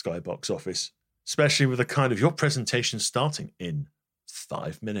school Sky Box Office, especially with the kind of your presentation starting in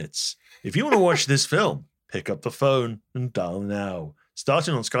 5 minutes. If you want to watch this film, pick up the phone and dial now.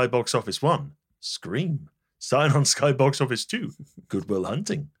 Starting on Sky Box Office 1, Scream. Starting on Sky Box Office 2, Good Will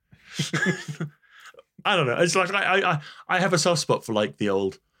Hunting. I don't know. It's like I have a soft spot for like the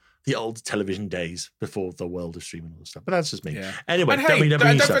old television days before the world of streaming and all this stuff. But that's just me. Yeah. Anyway, And hey,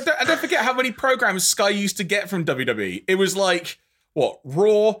 WWE stuff. don't forget how many programs Sky used to get from WWE. It was like, what,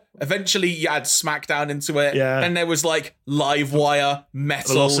 Raw? Eventually you add SmackDown into it. Yeah. And there was like Livewire,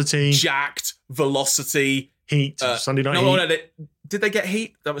 Metal, Velocity. Jacked, Velocity. Heat, Sunday Night Heat. No, did they get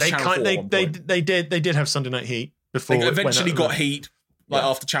Heat? That was Channel 4 at one point. They did have Sunday Night Heat before. They eventually got Heat, like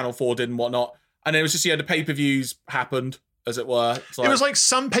after Channel 4 did and whatnot. And it was just, the pay-per-views happened, as it were. It was like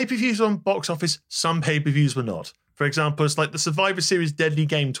some pay-per-views were on box office, some pay-per-views were not. For example, it's like the Survivor Series Deadly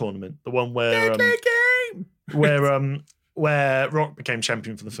Game tournament, the one where where Rock became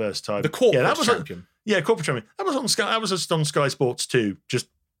champion for the first time. The corporate champion. Corporate champion. That was on Sky. That was just on Sky Sports 2, just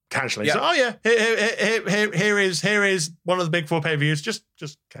casually. Yeah. So, here is one of the big 4 pay-per-views, just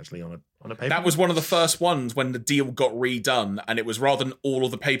casually on a pay-per-view. That was one of the first ones when the deal got redone, and it was rather than all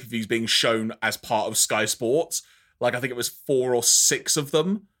of the pay-per-views being shown as part of Sky Sports, like I think it was 4 or 6 of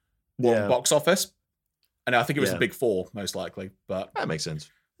them on box office. And I think it was the big 4, most likely. But that makes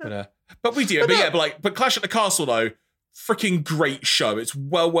sense. But we do. But Clash at the Castle, though, freaking great show. It's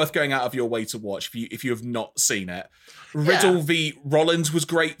well worth going out of your way to watch if you have not seen it. Riddle v Rollins was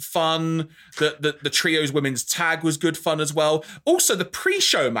great fun. The Trios women's tag was good fun as well. Also, the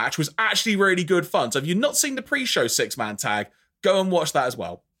pre-show match was actually really good fun. So if you've not seen the pre-show 6-man tag, go and watch that as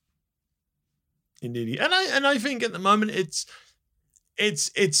well. Indeed. And I think at the moment it's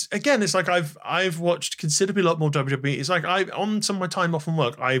again, it's like I've watched considerably a lot more WWE. It's like on some of my time off from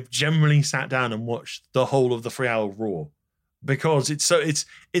work, I've generally sat down and watched the whole of the 3-hour Raw because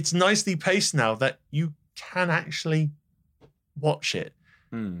it's nicely paced now that you can actually watch it.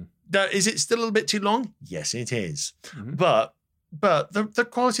 Is it still a little bit too long? Yes, it is. Mm-hmm. But the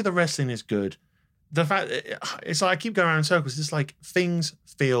quality of the wrestling is good. The fact it's like I keep going around in circles. It's like things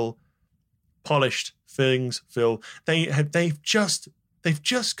feel polished. Things feel they've just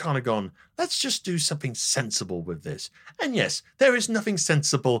kind of gone, let's just do something sensible with this. And yes, there is nothing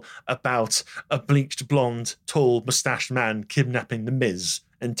sensible about a bleached blonde, tall, mustached man kidnapping the Miz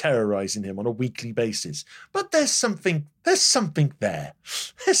and terrorizing him on a weekly basis. But there's something there.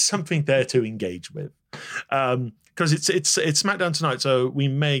 There's something there to engage with. Because it's SmackDown tonight, so we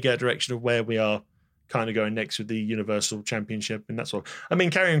may get a direction of where we are kind of going next with the Universal Championship and that's all. I mean,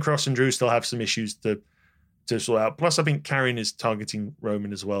 Karrion Kross and Drew still have some issues to sort out. Plus, I think Karrion is targeting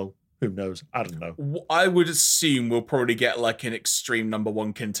Roman as well. Who knows? I don't know. I would assume we'll probably get like an Extreme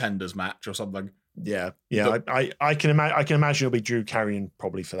 #1 contenders match or something. Yeah. I can imagine it'll be Drew Karrion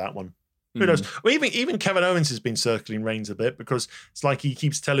probably for that one. Who knows? Well, even Kevin Owens has been circling Reigns a bit because it's like he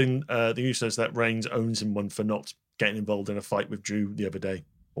keeps telling the Usos that Reigns owns him one for not getting involved in a fight with Drew the other day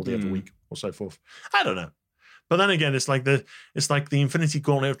or the other week or so forth. I don't know. But then again, it's like the Infinity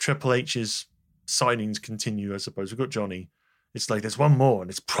Gauntlet of Triple H's signings continue, I suppose. We've got Johnny. It's like there's one more, and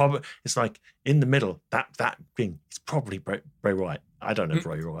it's like in the middle. That thing, it's probably Bray Wyatt. I don't know if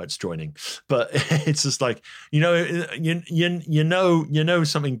Bray Wyatt's joining, but it's just like you know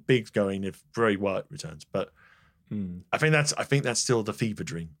something big's going if Bray Wyatt returns. But I think that's still the fever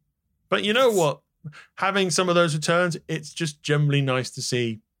dream. But you know what? Having some of those returns, it's just generally nice to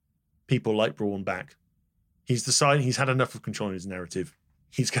see people like Braun back. He's decided he's had enough of controlling his narrative.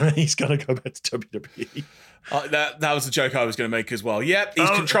 He's gonna go back to WWE. That was the joke I was going to make as well. Yep,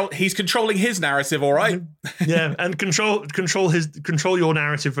 he's controlling his narrative, all right. Yeah, and control your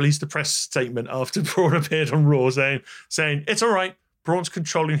narrative. Released a press statement after Braun appeared on Raw saying it's all right. Braun's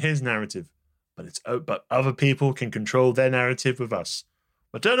controlling his narrative, but other people can control their narrative with us.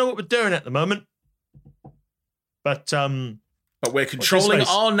 I don't know what we're doing at the moment, but we're controlling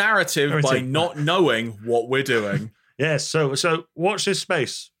our narrative by not knowing what we're doing. Yes, so watch this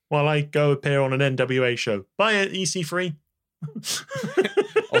space while I go appear on an NWA show. Buy an EC3.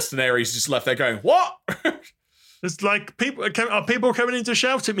 Austin Aries just left there going, what? It's like, are people coming in to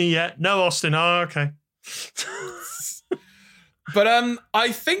shout at me yet? No, Austin. Oh, okay. But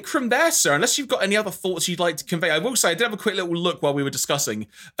I think from there, sir, unless you've got any other thoughts you'd like to convey, I will say I did have a quick little look while we were discussing.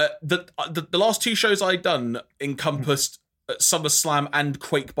 The last 2 shows I'd done encompassed SummerSlam and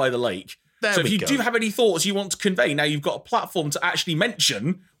Quake by the Lake. So if you do have any thoughts you want to convey, now you've got a platform to actually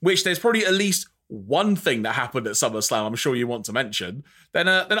mention, which there's probably at least one thing that happened at SummerSlam I'm sure you want to mention, then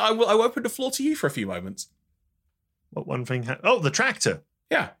I will open the floor to you for a few moments. What one thing? The tractor.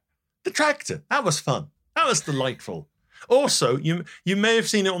 Yeah. The tractor. That was fun. That was delightful. Also, you may have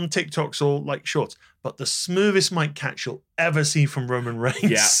seen it on TikToks or like shorts, but the smoothest mic catch you'll ever see from Roman Reigns.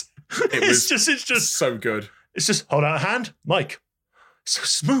 Yeah. It's just so good. It's just hold out a hand, Mike. So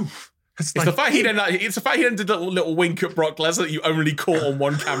smooth. It's the fact he did a little wink at Brock Lesnar that you only caught on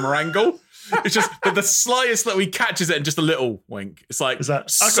one camera angle. It's just the slightest that he catches it and just a little wink. It's like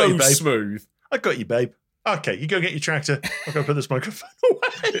so smooth. I got you, babe. Okay, you go get your tractor. I'll go put this microphone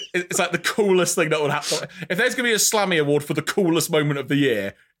away. It's like the coolest thing that would happen. If there's going to be a Slammy Award for the coolest moment of the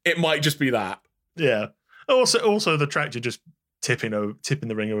year, it might just be that. Yeah. Also, the tractor just tipping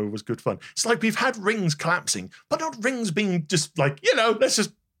the ring over was good fun. It's like we've had rings collapsing, but not rings being just like, let's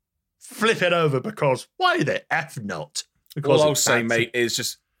just flip it over because why the F not? Because all I'll say, mate, is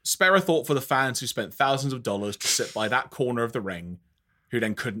just spare a thought for the fans who spent thousands of dollars to sit by that corner of the ring, who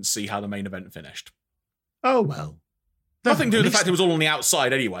then couldn't see how the main event finished. Oh, well. Nothing to do with the fact it was all on the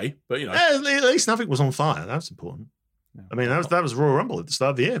outside anyway, but At least nothing was on fire. That's important. Yeah. I mean, that was Royal Rumble at the start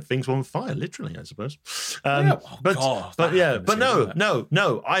of the year. Things were on fire, literally, I suppose. Quake at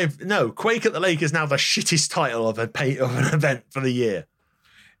the Lake is now the shittest title of an event for the year.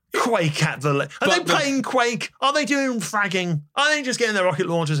 Quake at the Lake. Are they playing Quake? Are they doing fragging? Are they just getting their rocket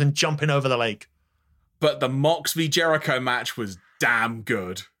launchers and jumping over the lake? But the Mox v Jericho match was damn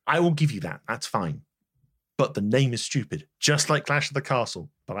good. I will give you that. That's fine. But the name is stupid, just like Clash of the Castle.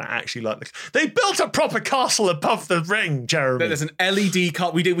 But I actually like they built a proper castle above the ring, Jeremy. There's an LED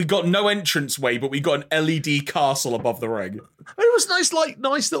we got no entrance way, but we got an LED castle above the ring. It was nice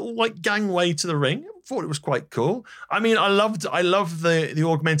little gangway to the ring. I thought it was quite cool. I mean, I loved the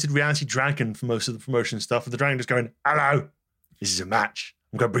augmented reality dragon for most of the promotion stuff. And the dragon just going, "Hello, this is a match.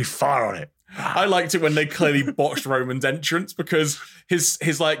 I'm going to breathe fire on it." I liked it when they clearly botched Roman's entrance because his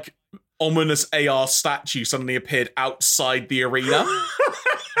ominous AR statue suddenly appeared outside the arena.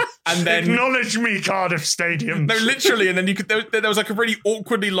 And then acknowledge me, Cardiff Stadium. No, literally, and then there was a really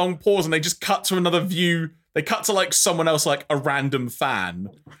awkwardly long pause, and they just cut to another view. They cut to someone else, a random fan,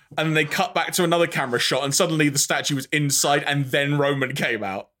 and then they cut back to another camera shot, and suddenly the statue was inside, and then Roman came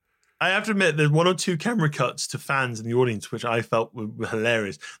out. I have to admit, there's one or two camera cuts to fans in the audience, which I felt were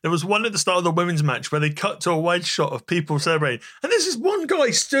hilarious. There was one at the start of the women's match where they cut to a wide shot of people celebrating. And there's this one guy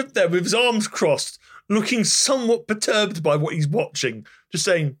stood there with his arms crossed, looking somewhat perturbed by what he's watching, just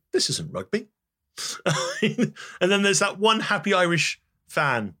saying, "This isn't rugby." And then there's that one happy Irish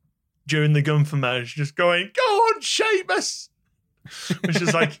fan during the Gunther match just going, "Go on, Sheamus!" Which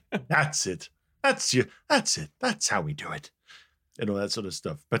is like, that's it. That's it. That's how we do it. And all that sort of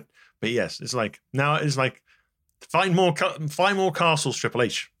stuff. But yes, it's now it's find more castles, Triple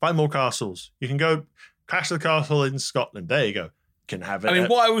H. Find more castles. You can go Clash the Castle in Scotland. There you go. You can have it. I mean,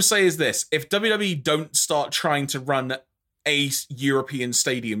 what I will say is this: if WWE don't start trying to run a European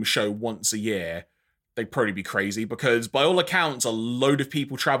stadium show once a year, they'd probably be crazy because by all accounts, a load of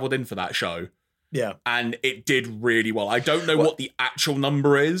people travelled in for that show. Yeah. And it did really well. I don't know what the actual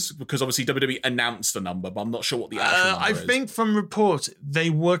number is because obviously WWE announced the number, but I'm not sure what the actual number is. I think from reports, they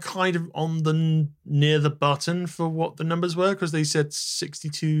were kind of on the near the button for what the numbers were because they said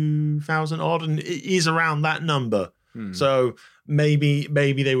 62,000 odd and it is around that number. So maybe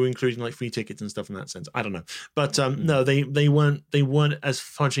they were including free tickets and stuff in that sense. I don't know. But no, they weren't as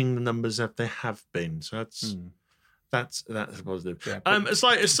fudging the numbers as they have been. So that's a positive. Yeah, a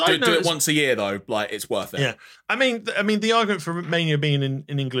side note, do it once a year though. It's worth it. Yeah, I mean, the argument for Mania being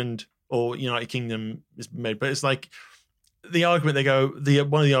in England or United Kingdom is made, but it's the argument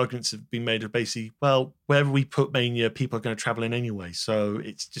one of the arguments have been made of basically, well, wherever we put Mania, people are going to travel in anyway. So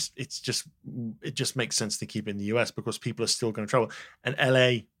it just makes sense to keep it in the US because people are still going to travel. And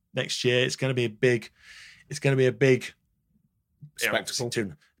LA next year, it's going to be a big spectacle.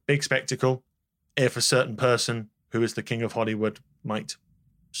 Big spectacle. If a certain person who is the king of Hollywood might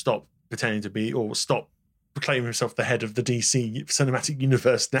stop pretending to be or stop proclaiming himself the head of the DC cinematic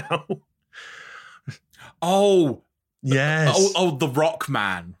universe now. Oh, yes. The Rock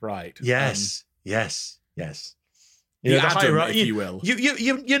Man, right? Yes. Yes. The hierarchy, if you will.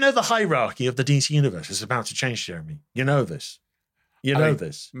 You know the hierarchy of the DC universe is about to change, Jeremy. You know this.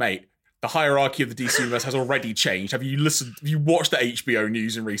 This, mate. The hierarchy of the DC universe has already changed. Have you watched the HBO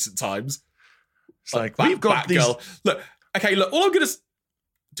news in recent times? It's we've got these. Girl. Look, all I'm gonna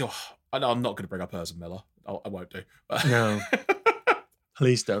do. I'm not gonna bring up Urza Miller. I won't do. No.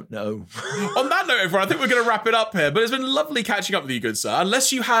 Please don't. No. On that note, everyone, I think we're going to wrap it up here. But it's been lovely catching up with you, good sir.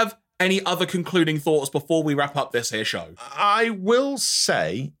 Unless you have any other concluding thoughts before we wrap up this here show. I will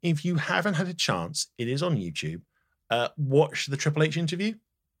say, if you haven't had a chance, it is on YouTube. Watch the Triple H interview.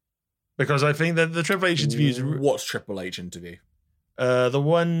 Because I think that the Triple H interview is... What's Triple H interview? The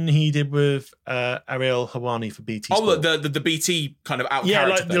one he did with Ariel Hawani for BT. Oh, the BT kind of out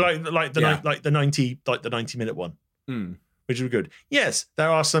character thing. like the 90-minute one, which was good. Yes, there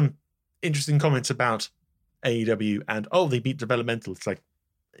are some interesting comments about AEW and they beat developmental. It's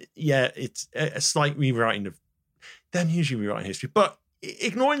it's a slight rewriting of them usually rewriting history. But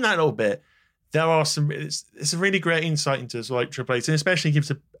ignoring that a little bit, there are some. It's a really great insight into like Triple H, and especially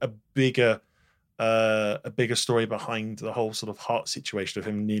gives a bigger story behind the whole sort of heart situation of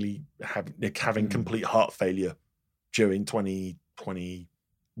him nearly having complete heart failure during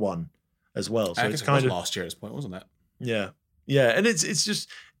 2021 as well. So it's kind of last year at this point, wasn't it? Yeah, and it's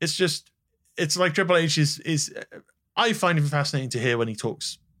like Triple H is. I find him fascinating to hear when he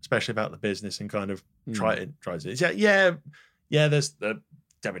talks, especially about the business and kind of tries it. Yeah. There's the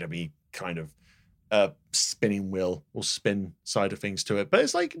WWE kind of spinning wheel or spin side of things to it, but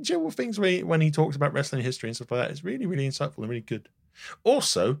it's like general things when he talks about wrestling history and stuff like that. It's really, really insightful and really good.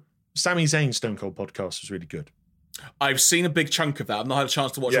 Also, Sami Zayn's Stone Cold podcast was really good. I've seen a big chunk of that. I've not had a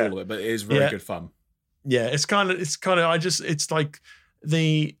chance to watch all of it, but it is very good fun. Yeah, it's like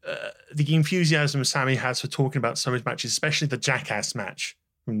the enthusiasm Sammy has for talking about some of his matches, especially the Jackass match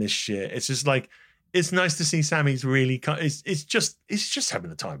from this year. It's just like, it's nice to see Sammy's really, it's just having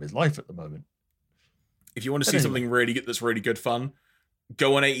the time of his life at the moment. If you want to see something really good, that's really good fun,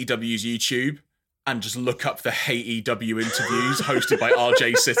 go on AEW's YouTube and just look up the Hey EW interviews hosted by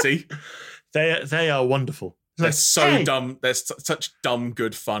RJ City. They are wonderful. They're so dumb. They're such dumb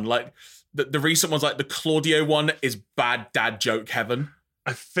good fun. Like the recent ones, like the Claudio one is bad dad joke heaven.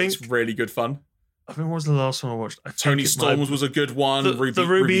 I think it's really good fun. I think what was the last one I watched? Tony Storms was a good one. The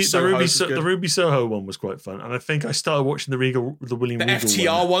Ruby Soho one was quite fun, and I think I started watching the William Regal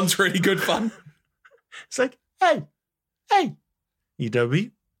FTR one's really good fun. It's like, hey,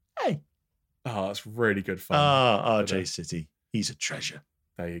 EW, hey. Oh, it's really good fun. RJ City, he's a treasure.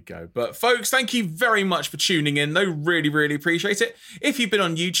 There you go. But folks, thank you very much for tuning in, though. Really, really appreciate it. If you've been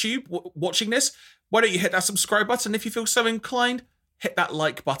on YouTube watching this, why don't you hit that subscribe button? If you feel so inclined, hit that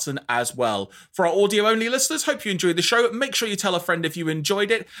like button as well. For our audio-only listeners, hope you enjoyed the show. Make sure you tell a friend if you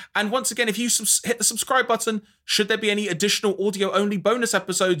enjoyed it. And once again, if you hit the subscribe button, should there be any additional audio-only bonus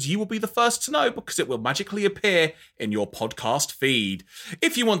episodes, you will be the first to know because it will magically appear in your podcast feed.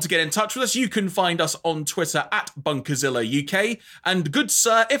 If you want to get in touch with us, you can find us on Twitter at Bunkerzilla UK. And good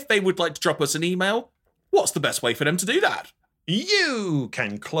sir, if they would like to drop us an email, what's the best way for them to do that? You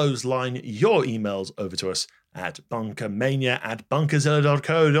can clothesline your emails over to us at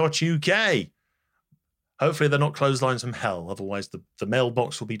bunkermania@bunkerzilla.co.uk. Hopefully they're not clotheslines from hell, otherwise the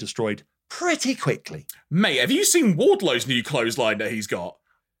mailbox will be destroyed pretty quickly. Mate, have you seen Wardlow's new clothesline that he's got?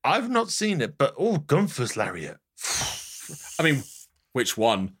 I've not seen it, but Gunther's lariat. I mean, which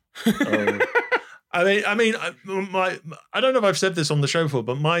one? I don't know if I've said this on the show before,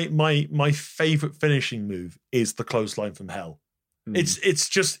 but my favorite finishing move is the clothesline from hell. It's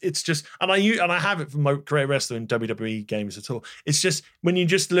just, and I have it from my career wrestler in WWE games at all. It's just when you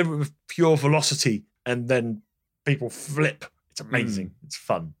just deliver it with pure velocity and then people flip. It's amazing. It's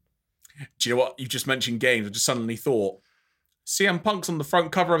fun. Do you know what? You just mentioned games. I just suddenly thought CM Punk's on the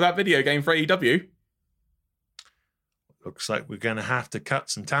front cover of that video game for AEW. Looks like we're going to have to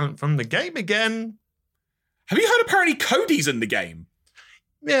cut some talent from the game again. Have you heard apparently Cody's in the game?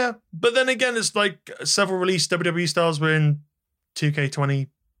 Yeah, but then again, it's like several released WWE stars were in 2K22.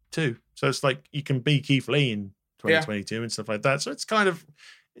 So it's like you can be Keith Lee in 2022 and stuff like that. So it's kind of,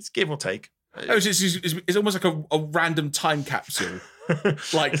 it's give or take. It's almost like a random time capsule.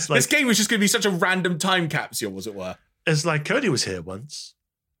 like this game was just going to be such a random time capsule, as it were. It's like Cody was here once.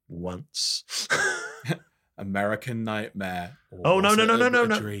 American Nightmare. No.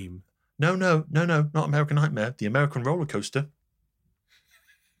 Dream. No, not American Nightmare. The American Roller Coaster.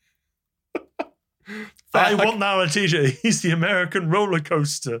 I want that on a t-shirt. He's the American Roller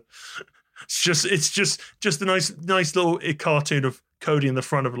Coaster. It's just a nice little cartoon of Cody in the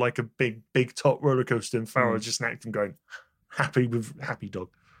front of like a big top roller coaster, and Farrell just acting going happy dog.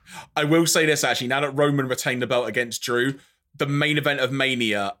 I will say this actually. Now that Roman retained the belt against Drew, the main event of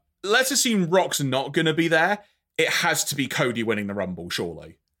Mania. Let's assume Rock's not going to be there. It has to be Cody winning the Rumble,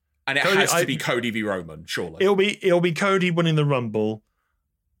 surely, and it has to be Cody v Roman, surely. It'll be Cody winning the Rumble.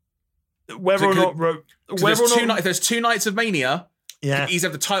 There's two nights of Mania. Yeah, he's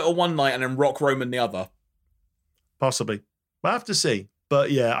have the title one night and then Rock Roman the other. Possibly, we'll have to see.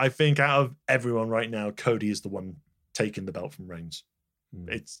 But yeah, I think out of everyone right now, Cody is the one taking the belt from Reigns.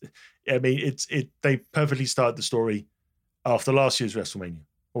 They perfectly started the story after last year's WrestleMania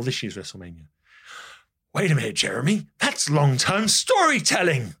or this year's WrestleMania. Wait a minute, Jeremy, that's long-term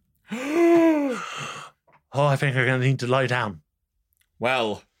storytelling. I think I'm going to need to lie down.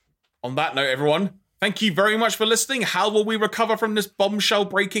 Well, on that note, everyone, thank you very much for listening. How will we recover from this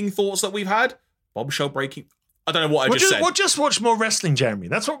bombshell-breaking thoughts that we've had? Bombshell-breaking... I don't know what I just said. We'll just watch more wrestling, Jeremy.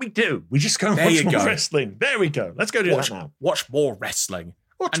 That's what we do. We just go and watch more wrestling. There we go. Let's go do that now. Watch more wrestling.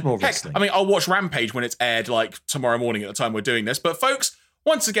 Watch more Heck, wrestling. I mean, I'll watch Rampage when it's aired, like, tomorrow morning at the time we're doing this. But, folks,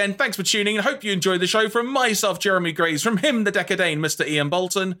 once again, thanks for tuning in. Hope you enjoyed the show. From myself, Jeremy Graves, from him, the Decadane, Mr. Ian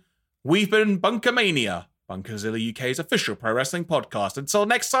Bolton, we've been Bunkermania, Bunkerzilla UK's official pro wrestling podcast. Until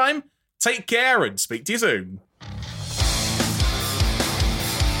next time, take care and speak to you soon.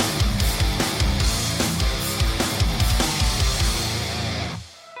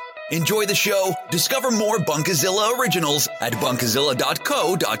 Enjoy the show? Discover more Bunkerzilla originals at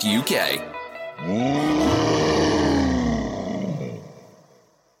bunkerzilla.co.uk.